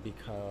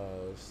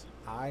because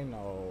I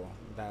know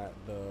that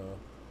the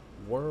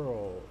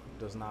world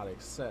does not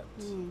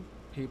accept,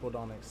 people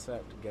don't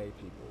accept gay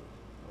people,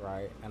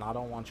 right? And I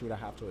don't want you to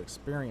have to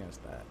experience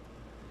that."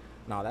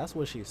 Now, that's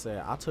what she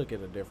said. I took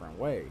it a different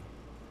way.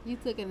 You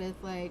took it as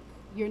like,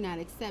 you're not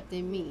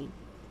accepting me.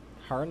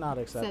 Her not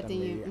accepting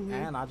me, you,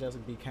 and I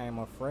just became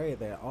afraid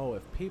that, oh,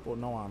 if people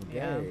know I'm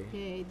gay,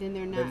 okay, then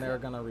they're not. Then they're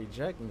gonna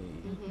reject me.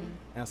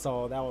 And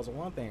so that was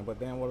one thing. But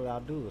then what did I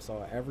do?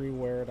 So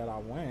everywhere that I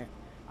went,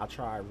 I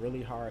tried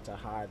really hard to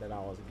hide that I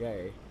was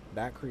gay.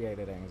 That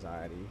created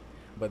anxiety.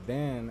 But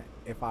then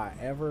if I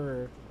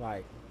ever,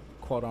 like,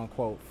 quote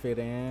unquote fit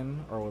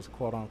in or was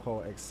quote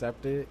unquote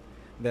accepted,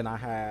 then I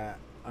had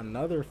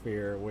another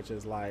fear, which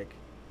is like,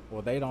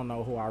 well, they don't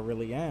know who I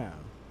really am.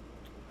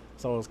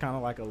 So it was kind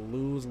of like a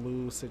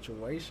lose-lose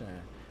situation.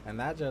 And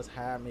that just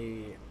had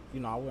me, you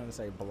know, I wouldn't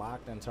say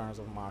blocked in terms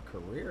of my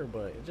career,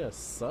 but it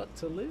just sucked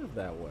to live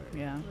that way.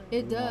 Yeah.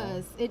 It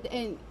does.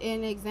 And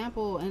an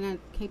example, and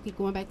I keep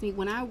going back to me,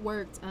 when I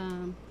worked,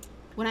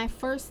 when I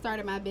first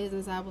started my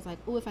business, I was like,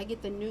 oh, if I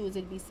get the news,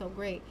 it'd be so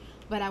great.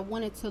 But I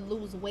wanted to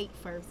lose weight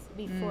first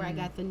before I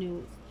got the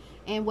news.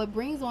 And what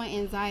brings on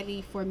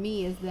anxiety for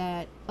me is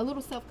that a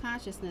little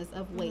self-consciousness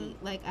of weight.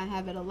 Like, I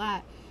have it a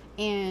lot.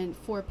 And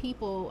for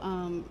people,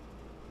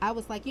 I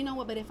was like, you know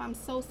what, but if I'm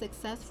so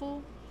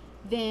successful,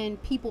 then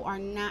people are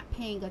not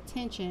paying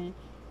attention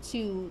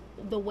to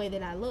the way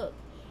that I look.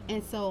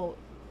 And so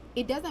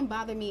it doesn't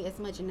bother me as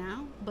much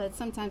now, but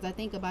sometimes I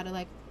think about it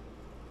like,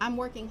 I'm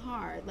working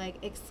hard,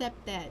 like,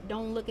 accept that.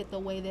 Don't look at the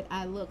way that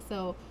I look.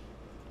 So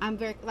I'm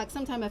very, like,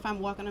 sometimes if I'm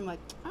walking, I'm like,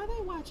 are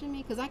they watching me?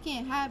 Because I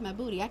can't hide my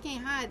booty. I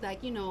can't hide,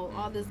 like, you know,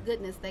 all this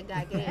goodness that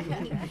God gave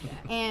me.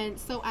 And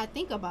so I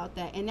think about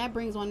that, and that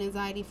brings on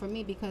anxiety for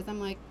me, because I'm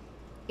like,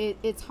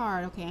 it's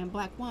hard. Okay, I'm a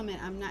black woman.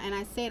 I'm not, and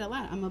I say it a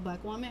lot. I'm a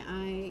black woman.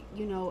 I,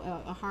 you know,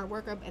 a hard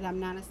worker, but I'm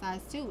not a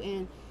size 2.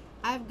 And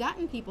I've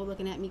gotten people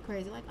looking at me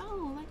crazy, like,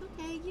 oh, like,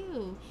 okay,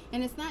 you.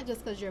 And it's not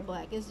just because you're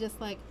black. It's just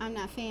like, I'm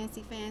not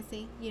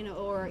fancy, you know,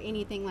 or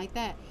anything like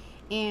that.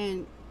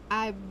 And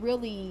I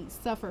really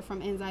suffered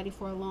from anxiety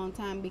for a long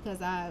time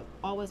because I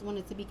always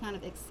wanted to be kind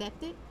of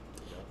accepted.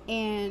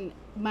 And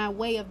my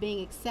way of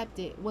being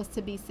accepted was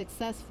to be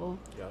successful.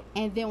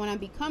 And then when I'm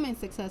becoming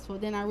successful,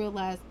 then I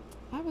realized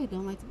I really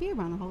don't like to be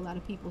around a whole lot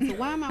of people. So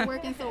why am I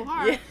working so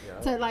hard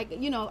to, like,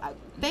 you know,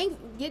 thanks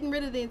getting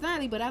rid of the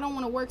anxiety, but I don't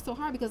want to work so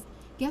hard because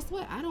guess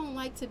what? I don't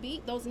like to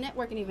be those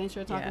networking events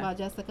you're talking about,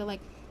 Jessica. Like,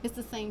 it's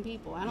the same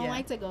people. I don't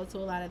like to go to a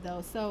lot of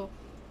those. So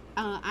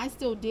I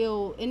still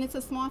deal, and it's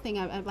a small thing.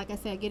 I like I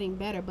said, getting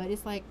better, but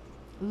it's like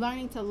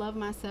learning to love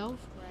myself.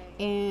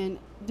 And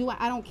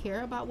I don't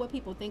care about what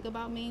people think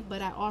about me,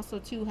 but I also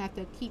too have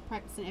to keep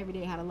practicing every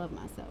day how to love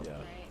myself.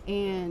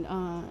 And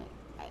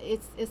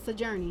it's a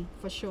journey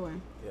for sure.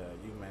 Yeah,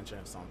 you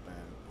mentioned something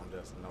I'm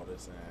just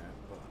noticing.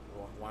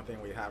 One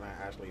thing we haven't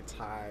actually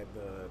tied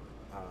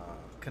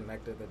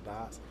connected the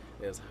dots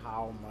is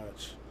how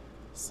much,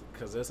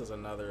 because this is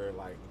another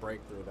like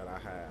breakthrough that I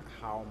had,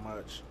 how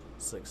much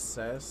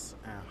success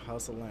and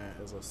hustling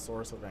is a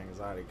source of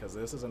anxiety, because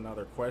this is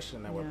another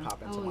question that would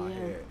pop into my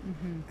head.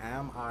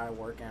 Am I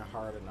working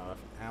hard enough?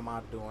 Am I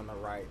doing the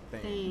right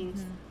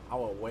things? I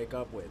would wake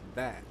up with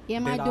that.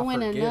 Am I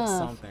doing enough?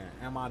 Something?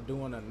 Am I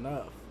doing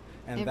enough?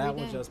 And every that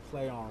would just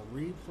play on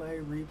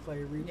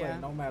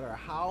replay. No matter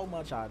how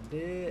much I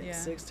did,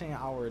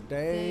 16-hour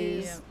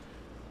days,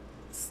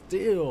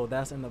 still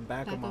that's in the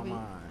back of my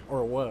mind,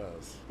 or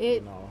was,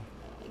 you know.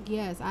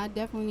 Yes, I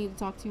definitely need to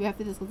talk to you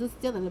after this, because it's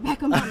still in the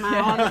back of my mind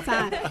all the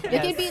time.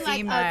 It can be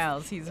like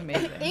Miles, he's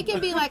amazing. It can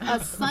be like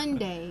a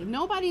Sunday.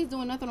 Nobody's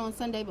doing nothing on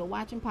Sunday but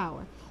watching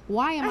Power.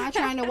 Why am I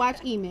trying to watch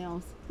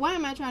emails? Why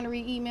am I trying to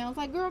read emails?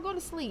 Like, girl, go to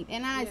sleep.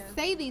 And I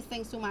say these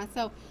things to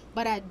myself,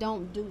 but I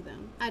don't do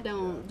them. I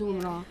don't do them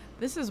at all.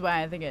 This is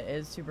why I think it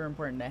is super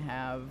important to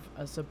have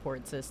a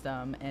support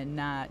system, and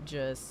not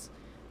just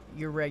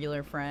your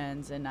regular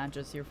friends and not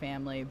just your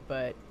family,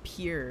 but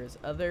peers,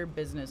 other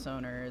business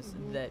owners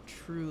that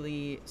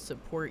truly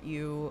support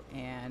you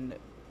and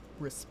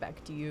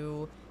respect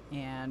you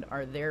and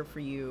are there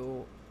for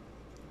you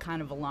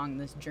kind of along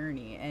this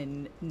journey,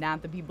 and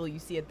not the people you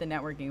see at the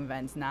networking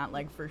events, not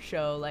like for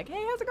show, like,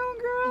 hey, how's it going,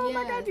 girl? Oh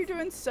my God, you're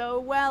doing so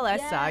well. I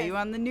saw you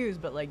on the news.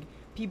 But like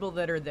people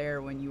that are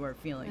there when you are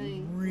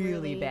feeling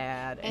really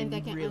bad and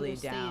that can really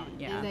understand,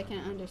 down. and that can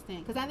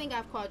understand. Because I think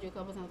I've called you a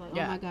couple times, like,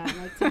 oh my God,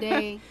 like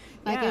today,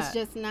 like it's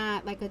just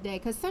not like a day.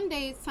 Because some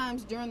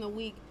times during the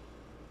week,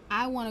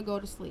 I want to go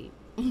to sleep.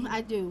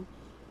 I do.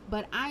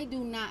 But I do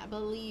not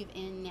believe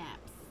in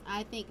naps.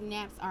 I think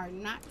naps are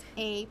not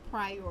a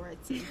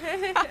priority.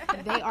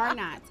 They are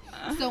not.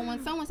 So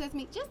when someone says to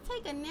me, just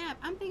take a nap,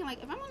 I'm thinking,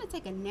 like, if I want to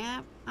take a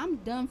nap, I'm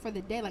done for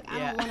the day. Like, I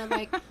don't want to,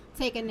 like,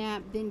 take a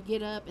nap, then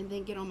get up, and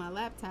then get on my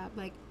laptop.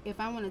 Like, if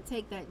I want to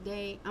take that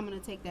day, I'm going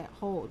to take that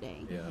whole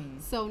day. Yeah.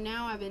 So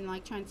now I've been,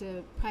 like, trying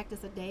to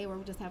practice a day where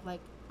we just have,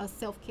 like, a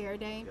self-care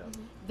day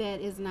that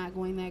is not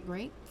going that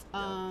great.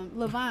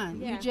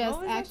 LaVon, you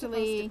just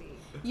actually...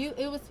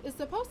 It's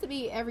supposed to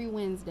be every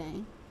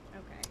Wednesday.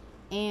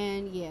 Okay.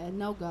 And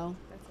no go.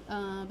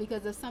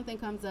 Because if something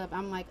comes up,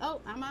 I'm like, oh,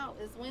 I'm out.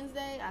 It's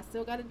Wednesday. I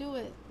still got to do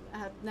it.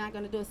 I'm not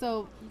gonna do it.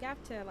 So you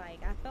have to,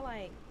 like, I feel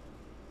like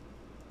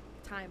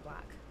time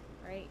block,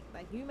 right?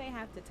 Like, you may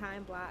have to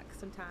time block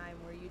some time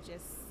where you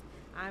just,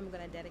 I'm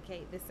gonna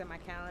dedicate this in my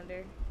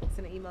calendar.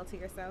 Send an email to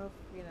yourself.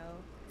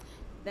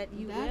 That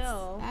you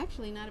will. That's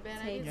actually not a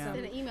bad idea. Yeah.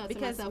 Send an email to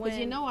because myself,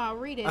 because I'll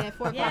read it at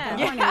 4 o'clock in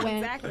the morning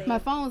when my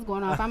phone's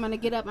going off. I'm going to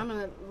get up. I'm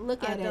going to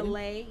look at it.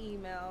 Delay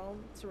email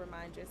to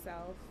remind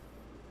yourself.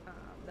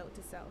 Note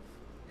to self.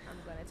 I'm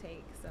going to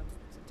take some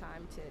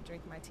time to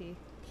drink my tea.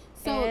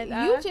 So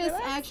you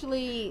just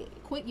actually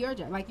quit your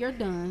job. Like, you're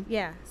done.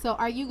 Yeah. So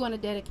are you going to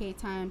dedicate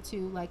time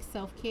to, like,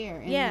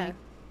 self-care? And yeah. Like,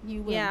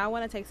 you will? Yeah, I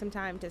want to take some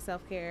time to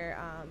self-care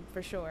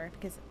for sure.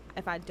 Because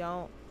if I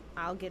don't,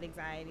 I'll get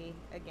anxiety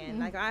again.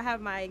 Like, I have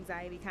my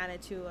anxiety kind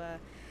of to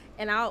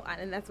and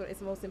that's what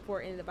is most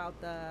important about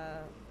the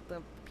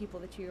people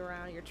that you're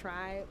around, your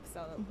tribe.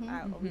 So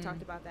we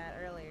talked about that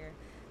earlier,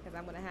 because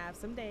I'm gonna have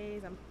some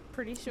days, I'm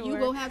pretty sure you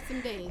will have some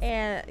days,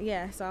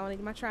 and so I want to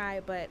get my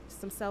tribe, but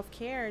some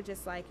self-care,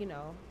 just like,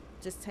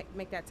 just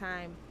make that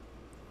time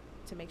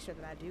to make sure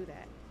that I do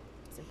that.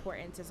 It's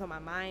important so my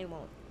mind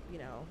won't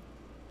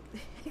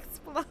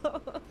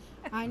explode.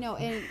 I know.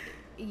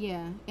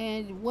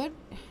 And what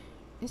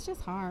it's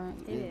just hard.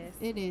 It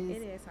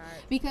is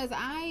hard. Because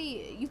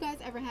you guys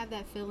ever have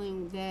that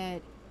feeling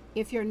that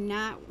if you're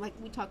not, like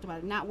we talked about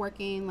it, not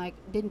working, like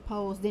didn't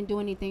post, didn't do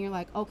anything, you're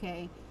like,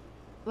 okay.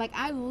 Like,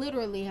 I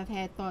literally have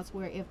had thoughts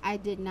where if I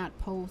did not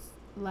post,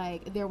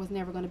 like, there was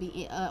never going to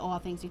be All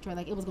Things Detroit.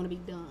 Like, it was going to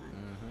be done.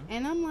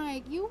 And I'm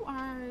like,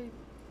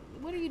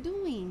 what are you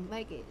doing?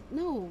 Like,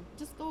 no,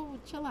 just go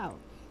chill out.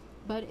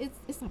 But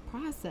it's a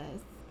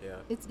process. Yeah.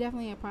 It's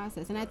definitely a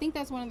process. And I think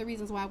that's one of the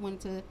reasons why I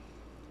wanted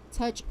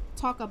to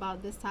talk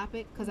about this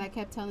topic, because I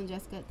kept telling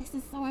Jessica, this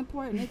is so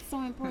important. It's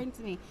so important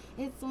to me.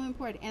 It's so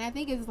important. And I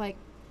think it's like,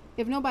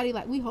 if nobody,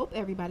 like, we hope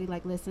everybody,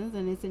 like, listens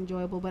and it's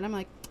enjoyable, but I'm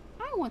like,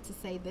 I want to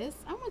say this.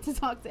 I want to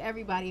talk to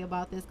everybody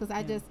about this,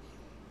 because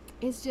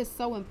it's just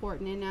so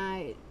important. And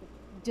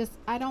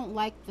I don't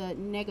like the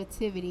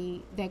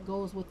negativity that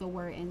goes with the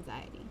word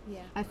anxiety.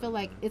 Yeah. I feel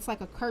like it's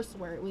like a curse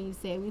word when you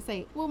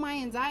say, well, my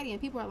anxiety,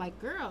 and people are like,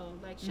 girl,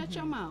 like, shut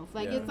your mouth.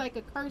 Like, it's like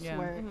a curse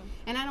word.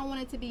 And I don't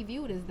want it to be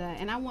viewed as that.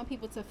 And I want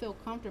people to feel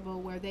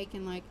comfortable where they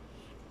can, like,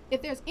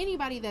 if there's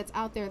anybody that's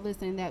out there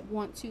listening that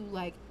want to,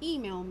 like,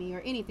 email me or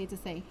anything to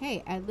say,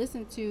 hey, I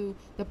listened to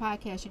the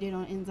podcast you did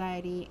on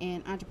anxiety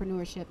and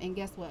entrepreneurship, and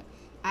guess what?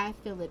 I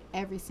feel it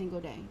every single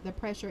day. The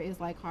pressure is,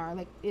 like, hard.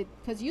 Like,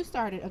 because you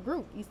started a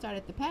group. You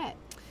started the PAT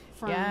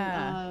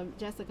from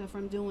Jessica,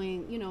 from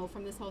doing,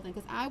 from this whole thing.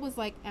 Because I was,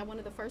 like, at one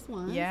of the first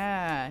ones.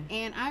 Yeah.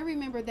 And I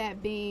remember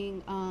that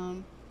being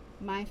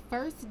my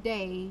first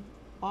day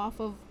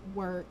off of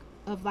work,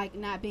 of, like,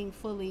 not being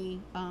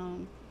fully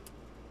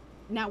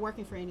not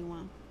working for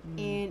anyone.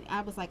 And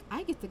I was like,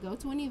 I get to go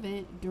to an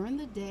event during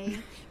the day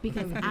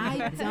because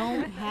I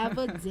don't have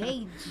a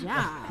day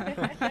job.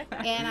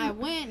 And I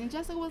went, and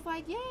Jessica was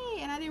like, yay.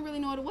 And I didn't really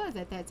know what it was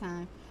at that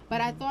time.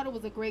 But I thought it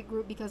was a great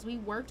group, because we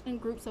worked in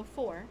groups of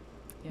 4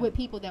 with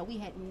people that we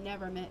had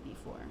never met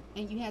before.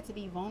 And you had to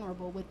be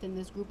vulnerable within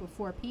this group of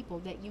 4 people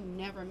that you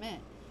never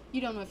met.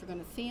 You don't know if you're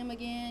going to see them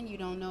again. You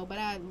don't know. But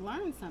I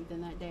learned something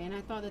that day. And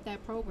I thought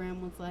that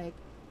program was, like,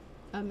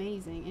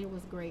 amazing. And it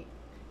was great.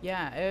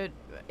 Yeah,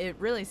 it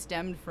really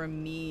stemmed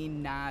from me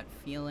not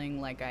feeling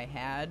like I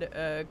had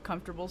a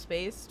comfortable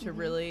space to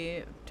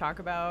really talk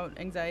about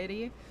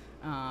anxiety.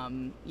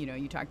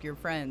 You talk to your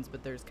friends,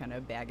 but there's kind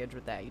of baggage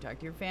with that. You talk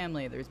to your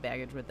family, there's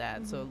baggage with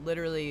that. So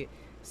literally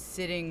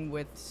sitting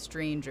with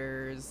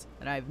strangers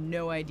that I have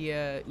no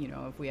idea,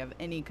 if we have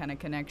any kind of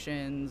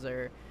connections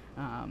or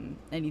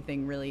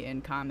anything really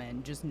in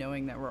common, just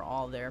knowing that we're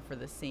all there for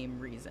the same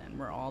reason.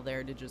 We're all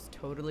there to just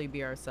totally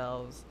be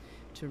ourselves,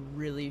 to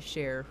really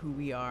share who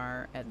we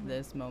are at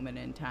this moment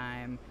in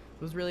time.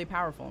 It was really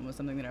powerful and was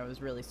something that I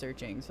was really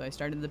searching. So I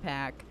started the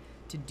PAC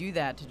to do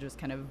that, to just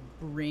kind of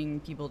bring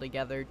people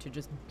together to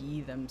just be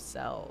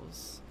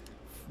themselves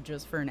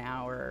just for an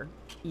hour,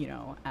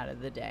 out of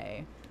the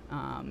day.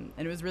 And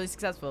it was really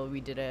successful. We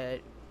did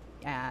it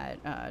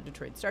at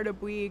Detroit Startup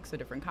Week, so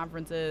different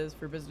conferences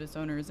for business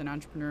owners and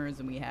entrepreneurs,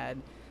 and we had,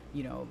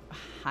 you know,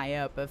 high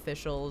up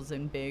officials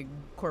in big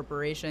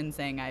corporations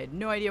saying I had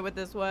no idea what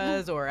this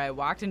was, or I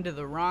walked into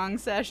the wrong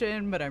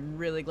session, but I'm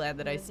really glad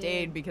that I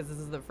stayed because this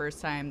is the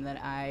first time that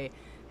I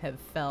have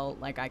felt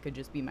like I could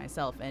just be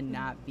myself and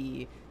not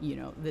be, you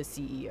know, the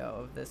CEO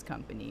of this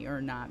company,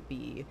 or not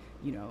be,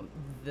 you know,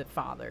 the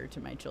father to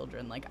my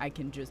children. Like, I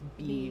can just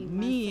be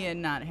me myself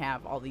and not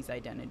have all these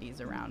identities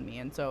around me.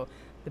 And so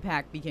the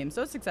PAC became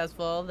so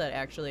successful that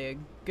actually a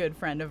good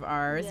friend of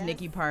ours,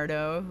 Nikki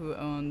Pardo, who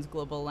owns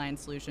Global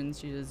Alliance Solutions,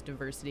 she does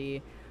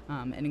diversity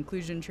and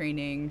inclusion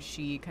training.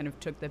 She kind of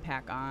took the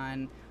PAC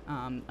on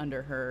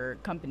under her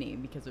company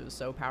because it was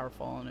so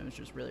powerful, and it was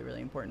just really,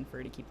 really important for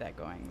her to keep that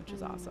going, which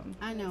is awesome.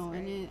 I know,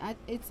 and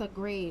it's a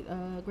great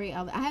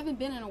outlet. I haven't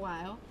been in a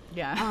while.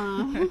 Yeah.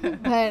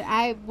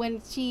 But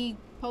when she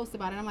posted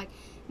about it, I'm like,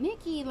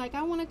 Nikki, like,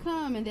 I want to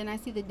come, and then I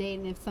see the date,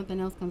 and if something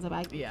else comes up,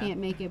 I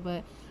can't make it,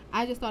 but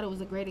I just thought it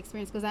was a great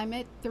experience because I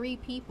met 3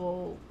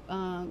 people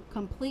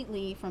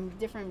completely from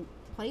different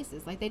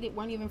places. Like, they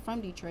weren't even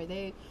from Detroit.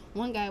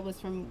 One guy was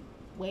from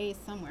way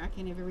somewhere, I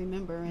can't even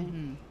remember,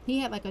 and he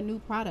had like a new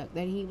product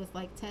that he was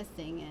like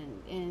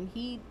testing, and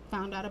he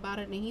found out about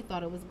it and he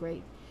thought it was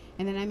great.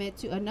 And then I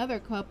met another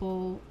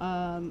couple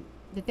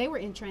that they were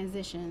in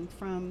transition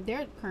from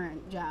their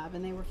current job,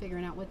 and they were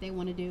figuring out what they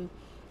want to do,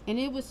 and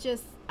it was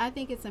just, I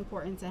think it's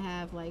important to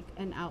have like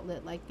an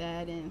outlet like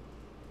that, and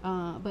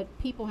but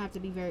people have to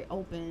be very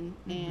open,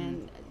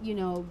 and you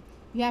know,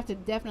 you have to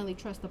definitely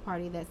trust the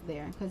party that's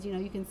there, because, you know,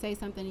 you can say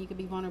something, you could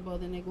be vulnerable,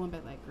 then they're going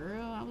back like,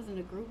 girl, I was in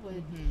a group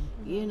with,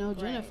 you know,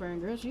 Jennifer, and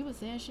girl, she was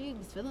saying she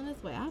was feeling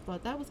this way. I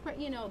thought that was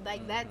you know,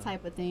 like that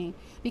type of thing,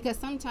 because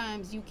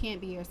sometimes you can't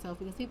be yourself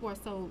because people are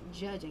so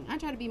judging. I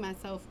try to be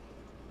myself,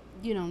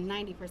 you know,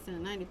 90%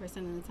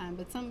 of the time,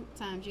 but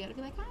sometimes you got to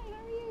be like, hi,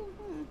 how are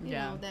you? You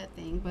know, that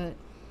thing. But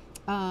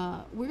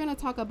we're going to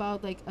talk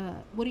about, like,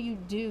 what do you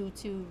do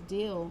to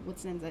deal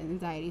with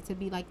anxiety, to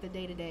be like the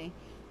day-to-day.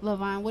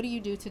 LaVon, what do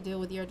you do to deal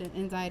with your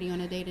anxiety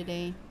on a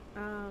day-to-day?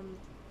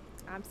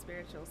 I'm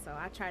spiritual, so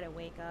I try to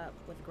wake up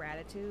with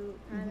gratitude,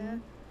 kind of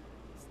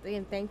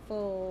staying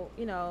thankful,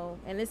 you know,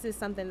 and this is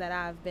something that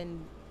I've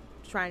been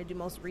trying to do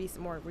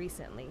more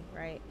recently,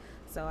 right?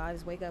 So I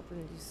just wake up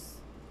and just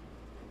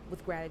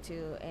with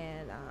gratitude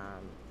and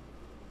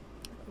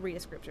read a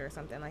scripture or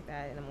something like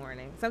that in the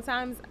morning.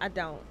 Sometimes I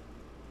don't,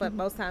 but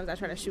most times I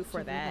try to shoot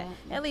for that.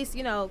 At least,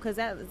 you know, because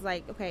that is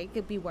like, okay, it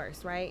could be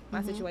worse, right?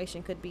 My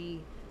situation could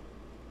be,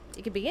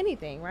 it could be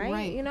anything,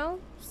 right? You know?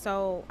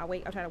 So I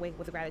try to wake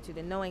with gratitude,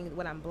 and knowing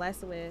what I'm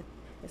blessed with,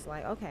 it's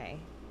like, okay,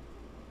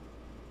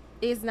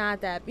 it's not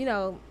that, you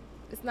know,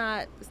 it's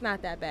not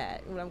that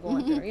bad what I'm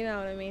going through, you know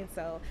what I mean?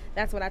 So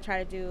that's what I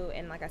try to do,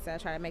 and like I said, I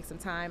try to make some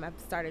time. I've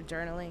started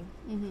journaling.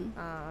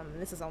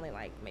 This is only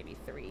like maybe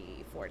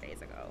 3-4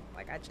 days ago.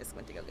 Like, I just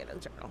went to go get a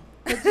journal.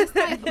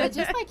 But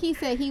just like he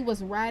said, he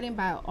was riding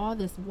by all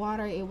this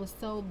water. It was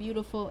so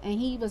beautiful, and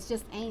he was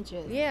just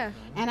anxious. Yeah.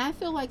 And I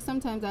feel like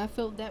sometimes I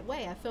feel that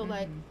way. I feel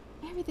like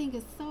everything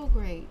is so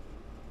great.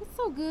 It's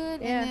so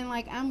good. And then,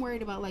 like, I'm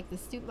worried about, like,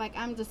 like,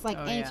 I'm just, like,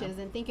 anxious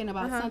and thinking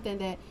about something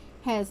that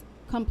has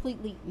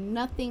completely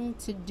nothing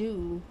to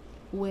do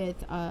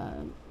with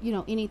you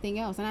know, anything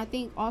else. And I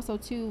think also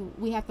too,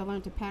 we have to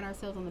learn to pat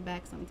ourselves on the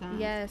back sometimes.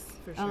 Yes,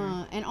 for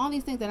sure. And all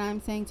these things that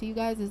I'm saying to you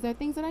guys, is there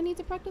things that I need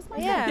to practice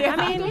myself?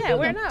 I mean,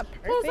 we're not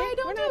perfect. Because I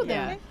don't do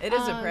them. It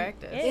is a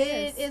practice.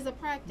 It is a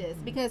practice,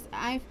 because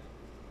I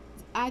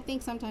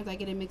think sometimes I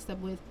get it mixed up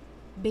with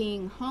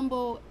being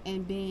humble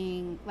and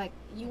being like,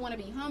 you want to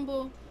be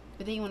humble,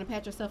 but then you want to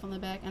pat yourself on the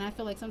back. And I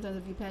feel like sometimes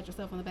if you pat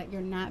yourself on the back,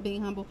 you're not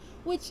being humble,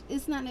 which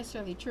is not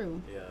necessarily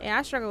true. Yeah,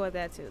 I struggle with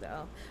that too,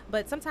 though.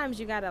 But sometimes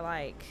you gotta,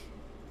 like,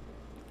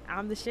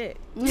 I'm the shit.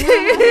 You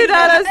know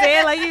what I'm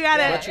saying? Like, you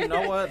gotta. But you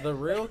know what? The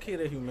real key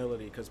to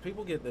humility, because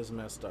people get this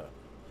messed up.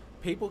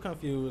 People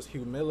confuse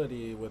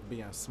humility with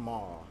being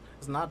small.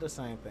 It's not the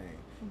same thing.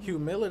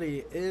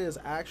 Humility is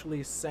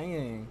actually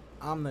saying,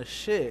 I'm the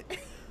shit.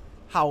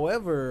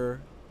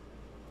 However,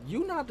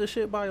 you not the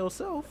shit by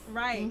yourself.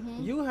 Right.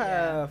 You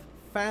have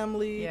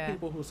family,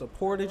 people who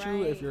supported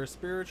you. If you're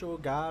spiritual,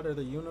 God or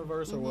the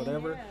universe or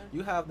whatever,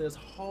 you have this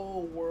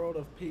whole world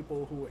of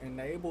people who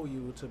enable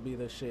you to be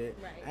the shit.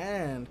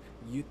 And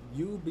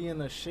you being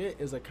the shit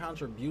is a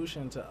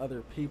contribution to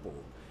other people.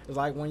 It's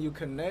like when you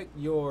connect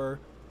your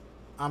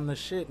I'm the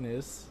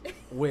shitness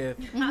with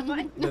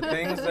the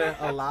things that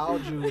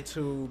allowed you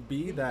to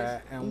be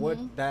that, and what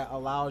that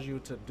allows you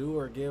to do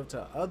or give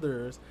to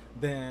others,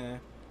 then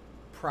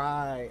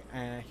pride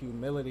and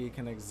humility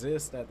can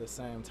exist at the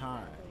same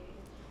time.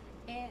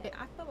 And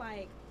I feel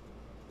like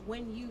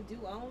when you do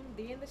own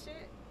being the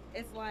shit,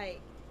 it's like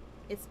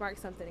it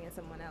sparks something in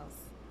someone else.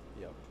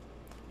 Yep.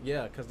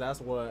 Yeah, because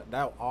that's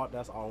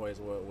always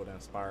what would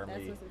inspire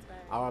me.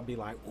 I would be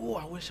like, oh,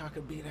 I wish I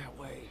could be that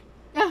way.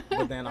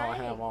 But then I'll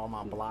have all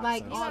my blocks,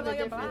 like and all stuff. the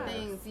different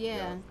things.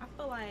 I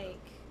feel like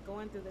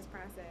going through this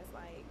process,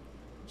 like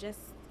just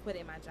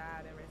quitting my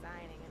job and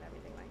resigning and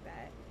everything like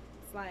that,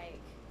 it's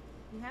like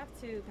you have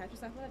to pat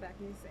yourself on the back,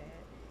 and you said,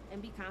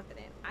 and be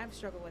confident. I've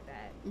struggled with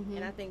that, Mhm.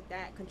 and I think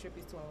that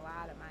contributes to a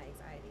lot of my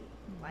anxiety.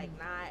 Like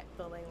not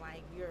feeling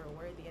like you're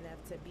worthy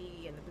enough to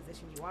be in the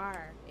position you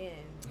are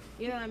in.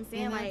 You know what I'm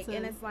saying? And Like, that's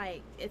and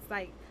it's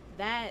like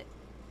that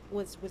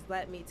was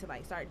led me to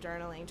like start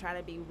journaling, try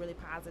to be really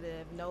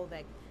positive, know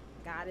that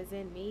God is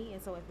in me,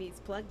 and so if He's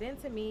plugged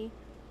into me,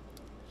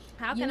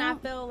 how You can I know,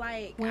 feel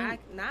like when- I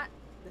not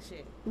the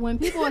shit? When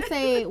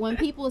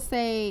people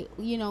say,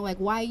 you know, like,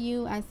 why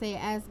you? I say,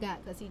 ask God,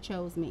 because He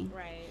chose me.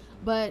 Right.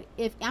 But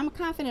if I'm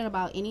confident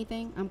about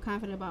anything, I'm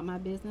confident about my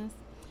business.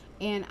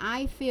 And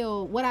I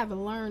feel what I've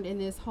learned in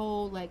this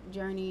whole like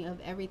journey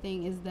of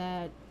everything is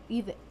that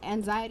either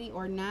anxiety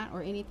or not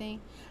or anything,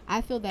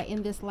 I feel that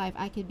in this life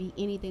I could be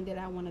anything that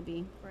I want to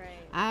be. Right.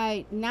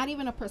 I not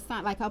even a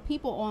percent, like how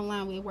people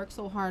online, we work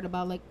so hard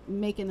about like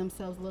making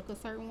themselves look a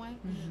certain way.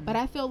 But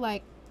I feel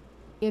like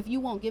if you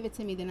won't give it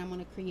to me, then I'm going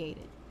to create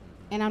it,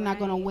 and I'm not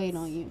going to Right. wait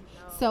on you. No.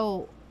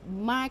 So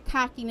my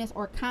cockiness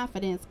or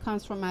confidence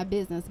comes from my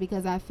business,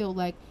 because I feel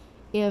like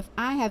if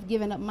I have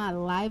given up my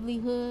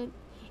livelihood,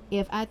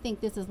 if I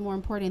think this is more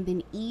important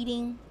than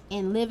eating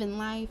and living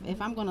life,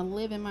 if I'm going to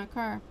live in my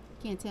car,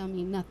 can't tell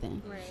me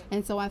nothing. Right.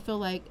 And so I feel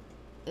like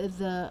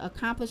the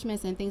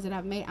accomplishments and things that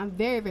I've made, I'm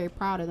very, very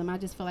proud of them. I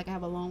just feel like I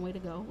have a long way to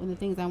go in the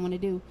things I want to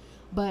do.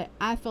 But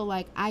I feel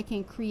like I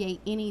can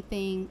create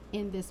anything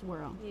in this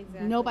world.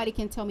 Exactly. Nobody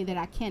can tell me that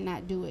I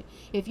cannot do it.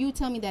 If you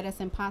tell me that it's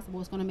impossible,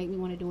 it's going to make me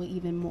want to do it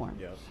even more.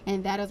 Yep.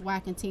 And that is why I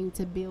continue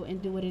to build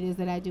and do what it is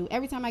that I do.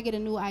 Every time I get a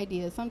new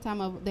idea, some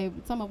of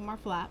them are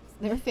flops.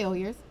 They're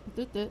failures.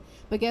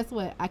 But guess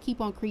what? I keep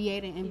on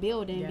creating and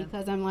building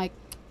because I'm like,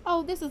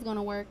 oh, this is going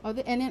to work.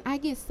 And then I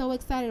get so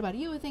excited about it.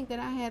 You would think that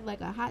I had like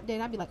a hot date.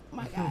 I'd be like, oh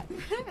my God.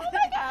 Oh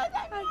my God,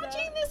 I'm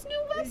launching this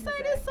new website.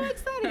 It's so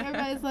exciting.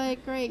 Everybody's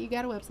like, great, you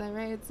got a website,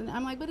 right?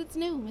 I'm like, but it's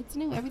new. It's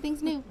new.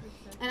 Everything's new.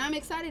 And I'm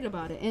excited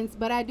about it.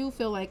 But I do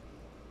feel like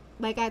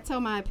I tell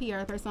my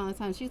PR person all the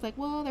time, she's like,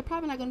 well, they're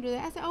probably not going to do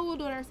that. I said, oh, we'll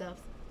do it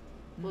ourselves.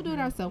 We'll do it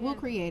ourselves. We'll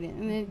create it.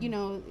 And then, you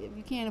know, if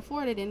you can't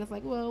afford it, then it's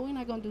like, well, we're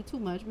not going to do too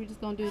much. We're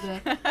just going to do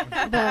the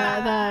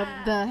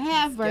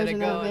half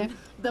version of it,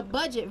 the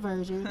budget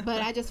version.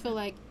 But I just feel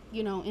like,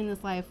 you know, in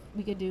this life,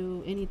 we could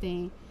do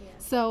anything. Yeah.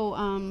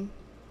 So,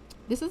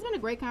 this has been a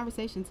great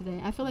conversation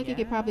today. I feel like it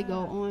could probably go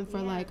on for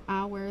like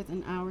hours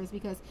and hours,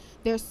 because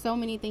there's so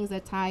many things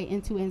that tie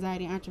into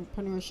anxiety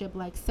entrepreneurship,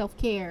 like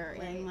self-care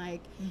and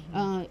like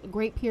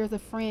great peers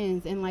of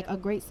friends and like a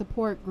great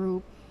support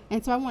group.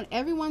 And so I want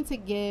everyone to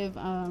give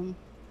a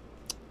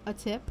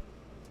tip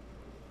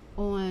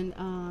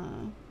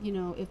on, you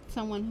know, if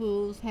someone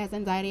who has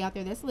anxiety out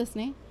there that's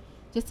listening,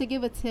 just to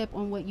give a tip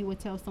on what you would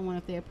tell someone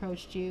if they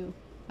approached you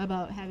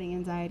about having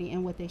anxiety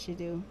and what they should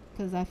do.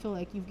 Because I feel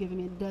like you've given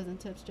me a dozen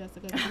tips,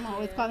 Jessica. I'm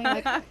always calling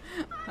like, I'm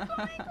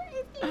going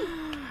crazy.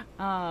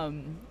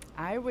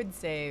 I would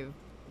say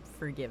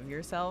forgive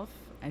yourself.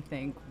 I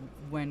think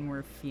when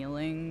we're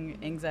feeling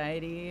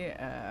anxiety,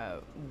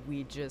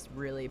 we just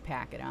really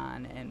pack it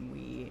on and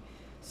we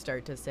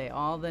start to say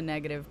all the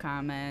negative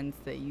comments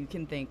that you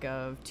can think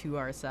of to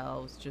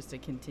ourselves, just to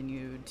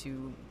continue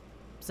to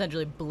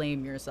essentially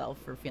blame yourself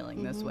for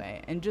feeling this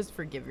way, and just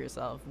forgive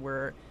yourself.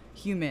 We're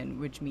human,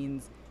 which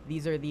means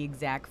these are the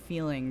exact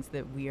feelings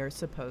that we are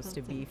supposed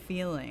to be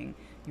feeling.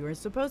 You are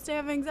supposed to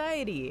have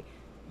anxiety.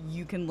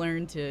 You can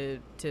learn to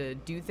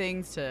do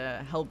things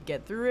to help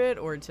get through it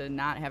or to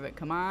not have it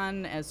come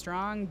on as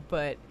strong,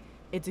 but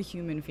it's a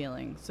human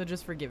feeling. So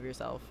just forgive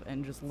yourself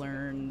and just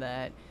learn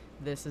that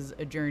this is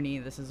a journey,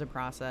 this is a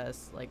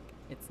process. Like,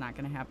 it's not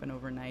going to happen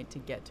overnight to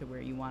get to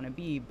where you want to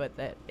be, but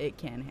that it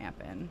can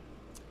happen.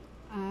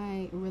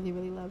 I really,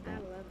 really love that.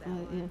 I love that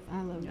one. Yes,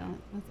 I love Yeah. that.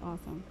 That's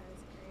awesome.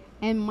 That's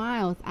great. And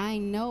Miles, I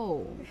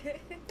know,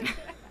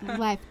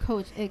 life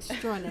coach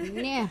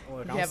extraordinaire.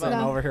 Look, You I'm have sitting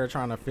a- over here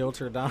trying to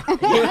filter down.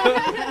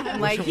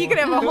 Like, you could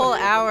have a whole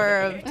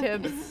hour of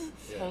tips,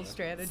 whole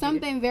strategy.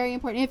 Something very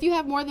important. If you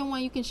have more than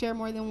one, you can share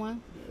more than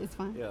one. It's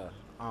fine. Yeah.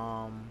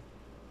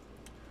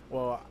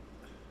 Well,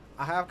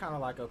 I have kind of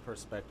like a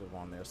perspective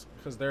on this,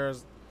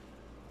 because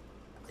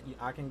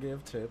I can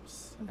give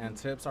tips, and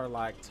tips are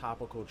like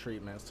topical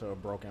treatments to a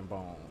broken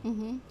bone.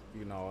 Mm-hmm.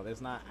 You know,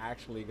 it's not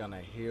actually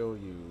gonna heal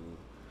you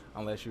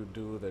unless you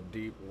do the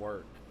deep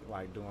work,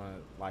 like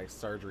doing like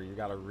surgery. You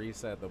gotta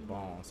reset the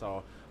bone.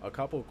 So a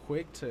couple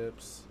quick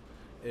tips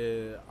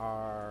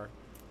are,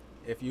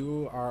 if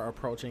you are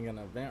approaching an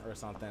event or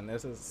something,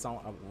 this is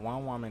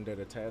one woman did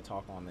a TED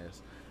talk on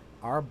this.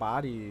 Our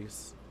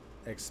bodies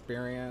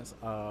experience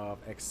of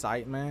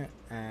excitement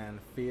and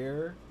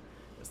fear,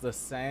 it's the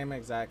same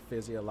exact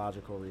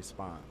physiological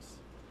response.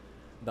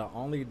 The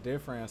only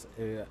difference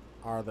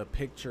are the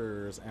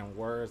pictures and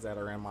words that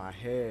are in my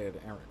head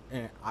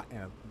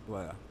and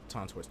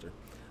tongue twister.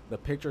 The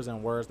pictures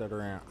and words that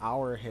are in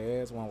our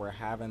heads when we're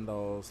having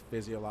those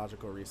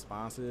physiological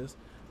responses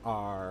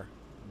are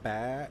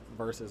bad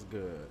versus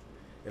good.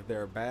 If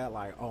they're bad,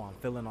 like, oh, I'm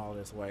feeling all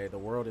this way, the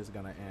world is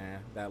going to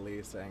end, that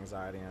leads to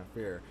anxiety and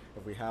fear.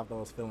 If we have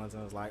those feelings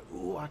and it's like,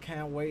 ooh, I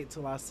can't wait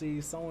till I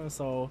see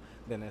so-and-so,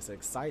 then it's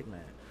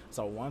excitement.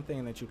 So one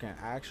thing that you can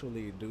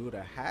actually do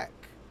to hack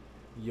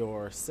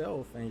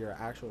yourself and your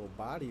actual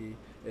body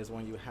is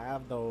when you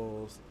have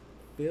those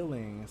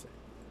feelings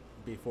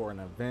before an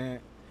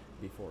event,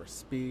 before a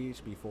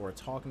speech, before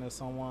talking to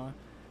someone,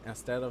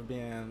 instead of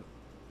being,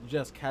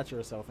 just catch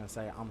yourself and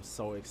say, I'm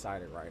so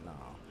excited right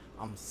now.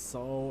 I'm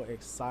so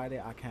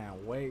excited. I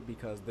can't wait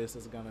because this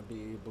is going to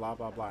be blah,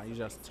 blah, blah. You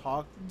just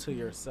talk to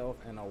yourself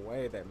in a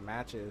way that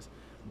matches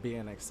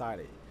being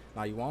excited.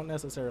 Now, you won't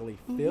necessarily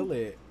feel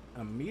it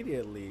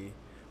immediately,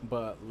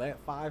 but let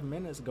 5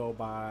 minutes go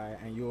by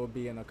and you'll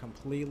be in a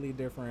completely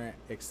different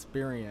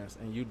experience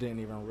and you didn't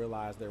even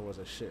realize there was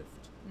a shift.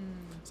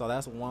 So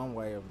that's one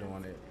way of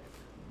doing it.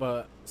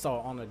 But so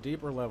on a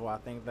deeper level, I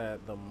think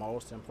that the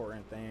most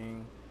important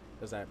thing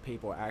is that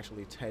people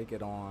actually take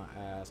it on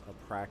as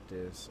a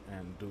practice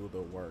and do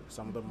the work.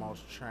 Some of the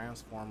most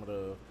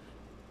transformative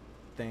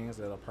things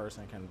that a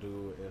person can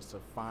do is to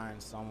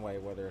find some way,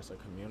 whether it's a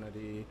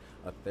community,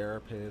 a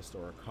therapist,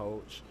 or a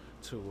coach,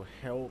 to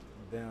help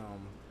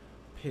them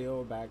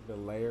peel back the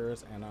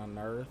layers and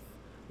unearth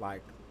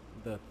like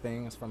the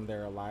things from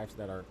their lives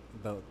that are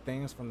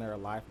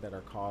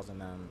causing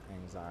them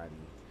anxiety,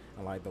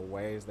 and like the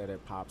ways that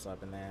it pops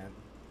up, and then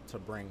to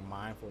bring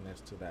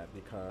mindfulness to that,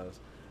 because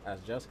as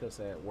Jessica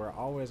said, we're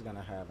always going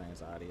to have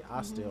anxiety.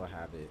 I still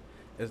have it.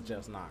 It's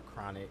just not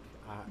chronic,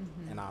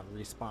 and I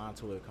respond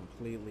to it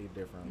completely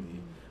differently.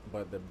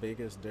 But the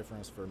biggest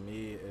difference for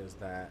me is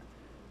that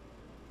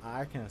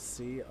I can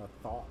see a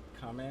thought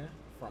coming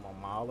from a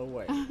mile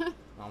away.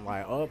 I'm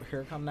like, oh,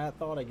 here come that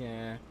thought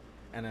again.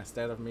 And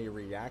instead of me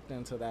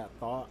reacting to that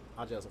thought,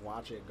 I just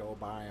watch it go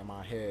by in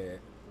my head,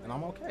 and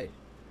I'm okay.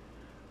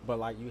 But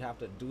like, you have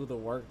to do the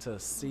work to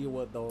see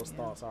what those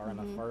thoughts are in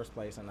the first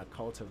place, and to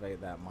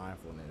cultivate that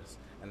mindfulness.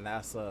 And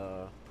that's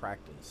a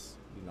practice,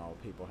 you know,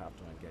 people have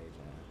to engage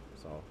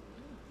in. So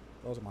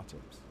those are my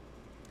tips.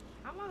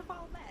 I want to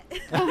follow that.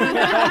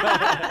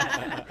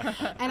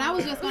 And I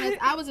was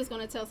just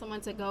gonna tell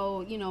someone to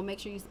go, you know, make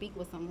sure you speak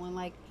with someone.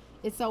 Like,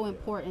 it's so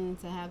important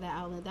to have that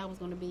outlet. That was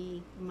going to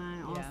be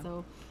mine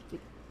also.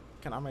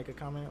 Can I make a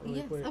comment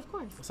really quick? Yes, of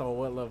course. So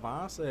what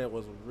LaVon said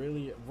was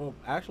really, well,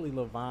 actually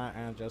LaVon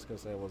and Jessica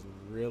said was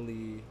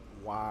really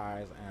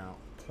wise and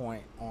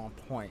on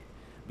point,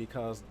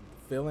 because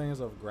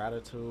feelings of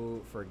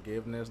gratitude,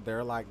 forgiveness,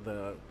 they're like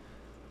the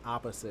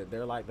opposite.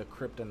 They're like the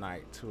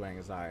kryptonite to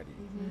anxiety.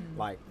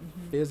 Like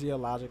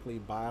physiologically,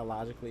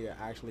 biologically, it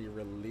actually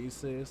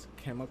releases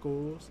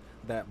chemicals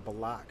that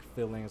block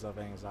feelings of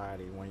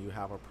anxiety when you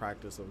have a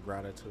practice of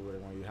gratitude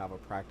and when you have a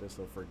practice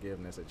of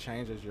forgiveness. It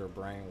changes your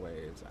brain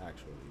waves,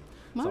 actually.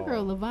 My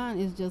girl LaVon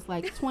is just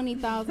like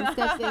 20,000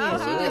 steps ahead.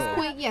 She just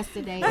quit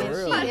yesterday, and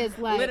she is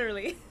like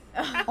literally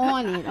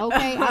on it.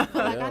 Okay, I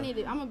feel like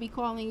I'm gonna be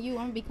calling you.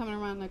 I'm gonna be coming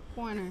around the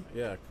corner.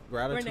 Yeah,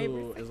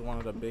 gratitude is one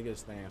of the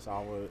biggest things. So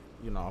I would,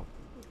 you know,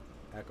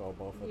 echo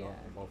both of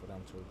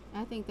them too.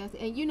 I think that's,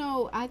 and you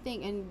know, I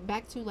think, and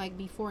back to like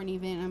before an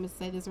event, I'm gonna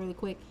say this really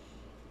quick.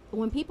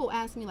 When people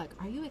ask me like,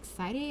 are you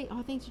excited?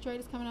 All Things Detroit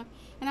is coming up.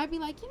 And I'd be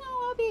like, you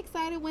know, I'll be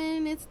excited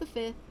when it's the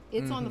 5th.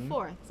 It's on the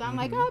 4th. So I'm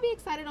like, I'll be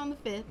excited on the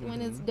 5th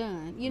when it's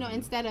done. You know,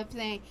 instead of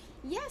saying,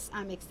 yes,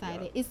 I'm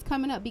excited. It's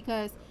coming up,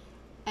 because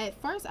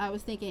at first I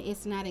was thinking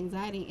it's not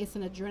anxiety. It's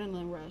an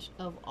adrenaline rush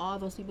of all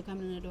those people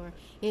coming in the door.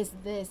 It's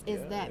this,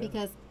 it's that.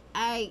 Because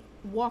I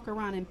walk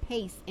around and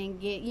pace and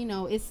get, you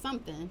know, it's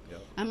something.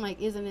 I'm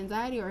like, is it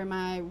anxiety or am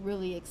I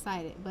really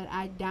excited? But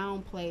I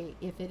downplay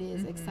if it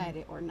is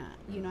excited or not.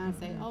 You know, I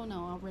say, oh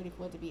no, I'm ready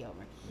for it to be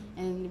over.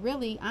 And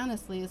really,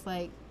 honestly, it's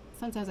like,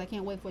 sometimes I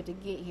can't wait for it to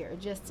get here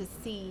just to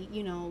see,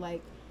 you know,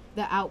 like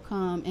the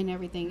outcome and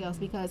everything else.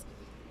 Because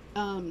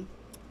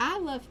I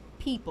love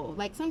people.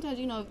 Like, sometimes,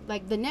 you know,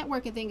 like the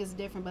networking thing is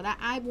different, but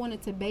I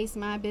wanted to base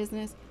my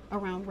business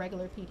around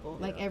regular people,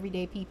 like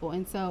everyday people.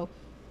 And so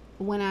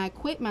when I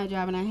quit my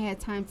job and I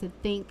had time to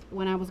think,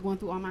 when I was going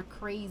through all my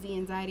crazy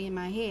anxiety in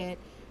my head,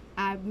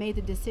 I made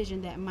the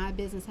decision that my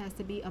business has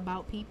to be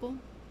about people.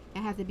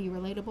 It has to be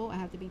relatable. I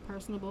have to be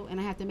personable, and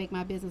I have to make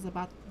my business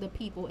about the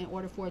people in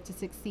order for it to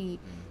succeed,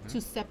 to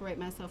separate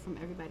myself from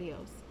everybody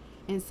else.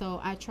 And so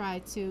I try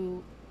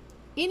to,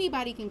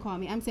 anybody can call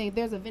me. I'm saying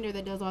there's a vendor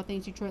that does All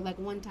Things Detroit. Like,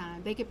 one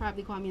time they could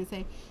probably call me and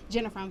say,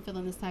 Jennifer, I'm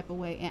feeling this type of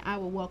way, and I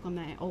will welcome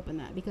that and open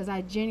that, because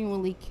I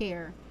genuinely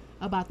care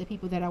about the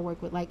people that I work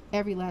with, like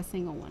every last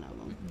single one of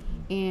them.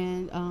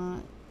 And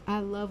I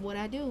love what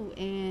I do,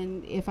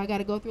 and if I got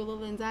to go through a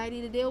little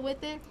anxiety to deal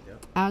with it,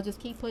 I'll just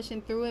keep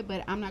pushing through it,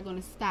 but I'm not going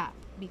to stop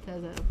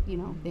because of, you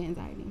know, the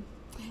anxiety.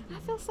 I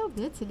feel so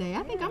good today.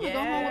 I think I'm going to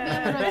go home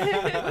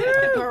with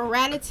a little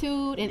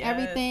gratitude and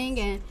everything.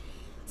 And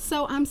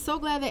so I'm so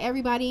glad that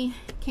everybody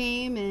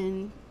came,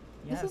 and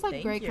this was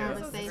like great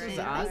conversation. This was Thank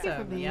you for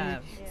awesome. being here.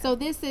 So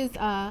this is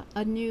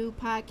a new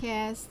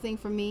podcast thing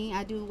for me.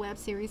 I do a web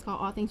series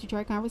called All Things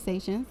Detroit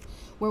Conversations,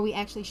 where we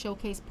actually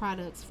showcase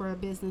products for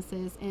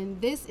businesses.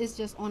 And this is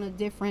just on a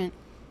different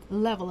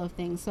level of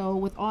things. So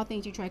with All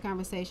Things Detroit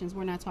Conversations,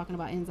 we're not talking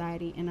about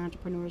anxiety and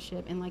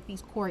entrepreneurship and like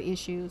these core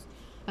issues.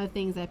 of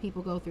things that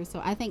people go through.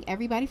 So I thank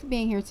everybody for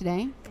being here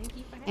today. Thank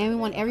you for having And we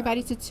me. want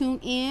everybody to tune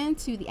in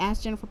to the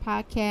Ask Jennifer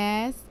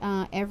podcast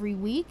every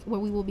week, where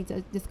we will be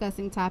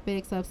discussing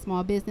topics of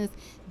small business,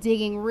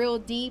 digging real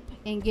deep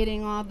and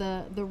getting all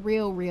the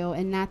real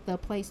and not the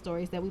play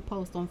stories that we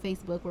post on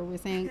Facebook where we're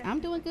saying, I'm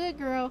doing good,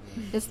 girl.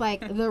 It's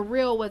like the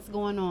real what's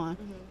going on.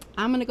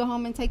 I'm going to go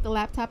home and take the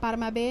laptop out of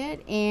my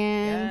bed,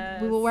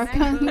 and we will work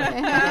on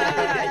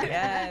that.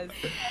 Yes.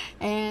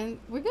 And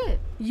we're good.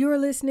 You're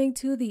listening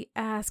to the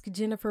Ask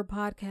Jennifer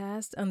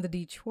podcast on the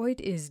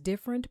Detroit is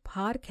Different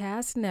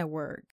Podcast Network.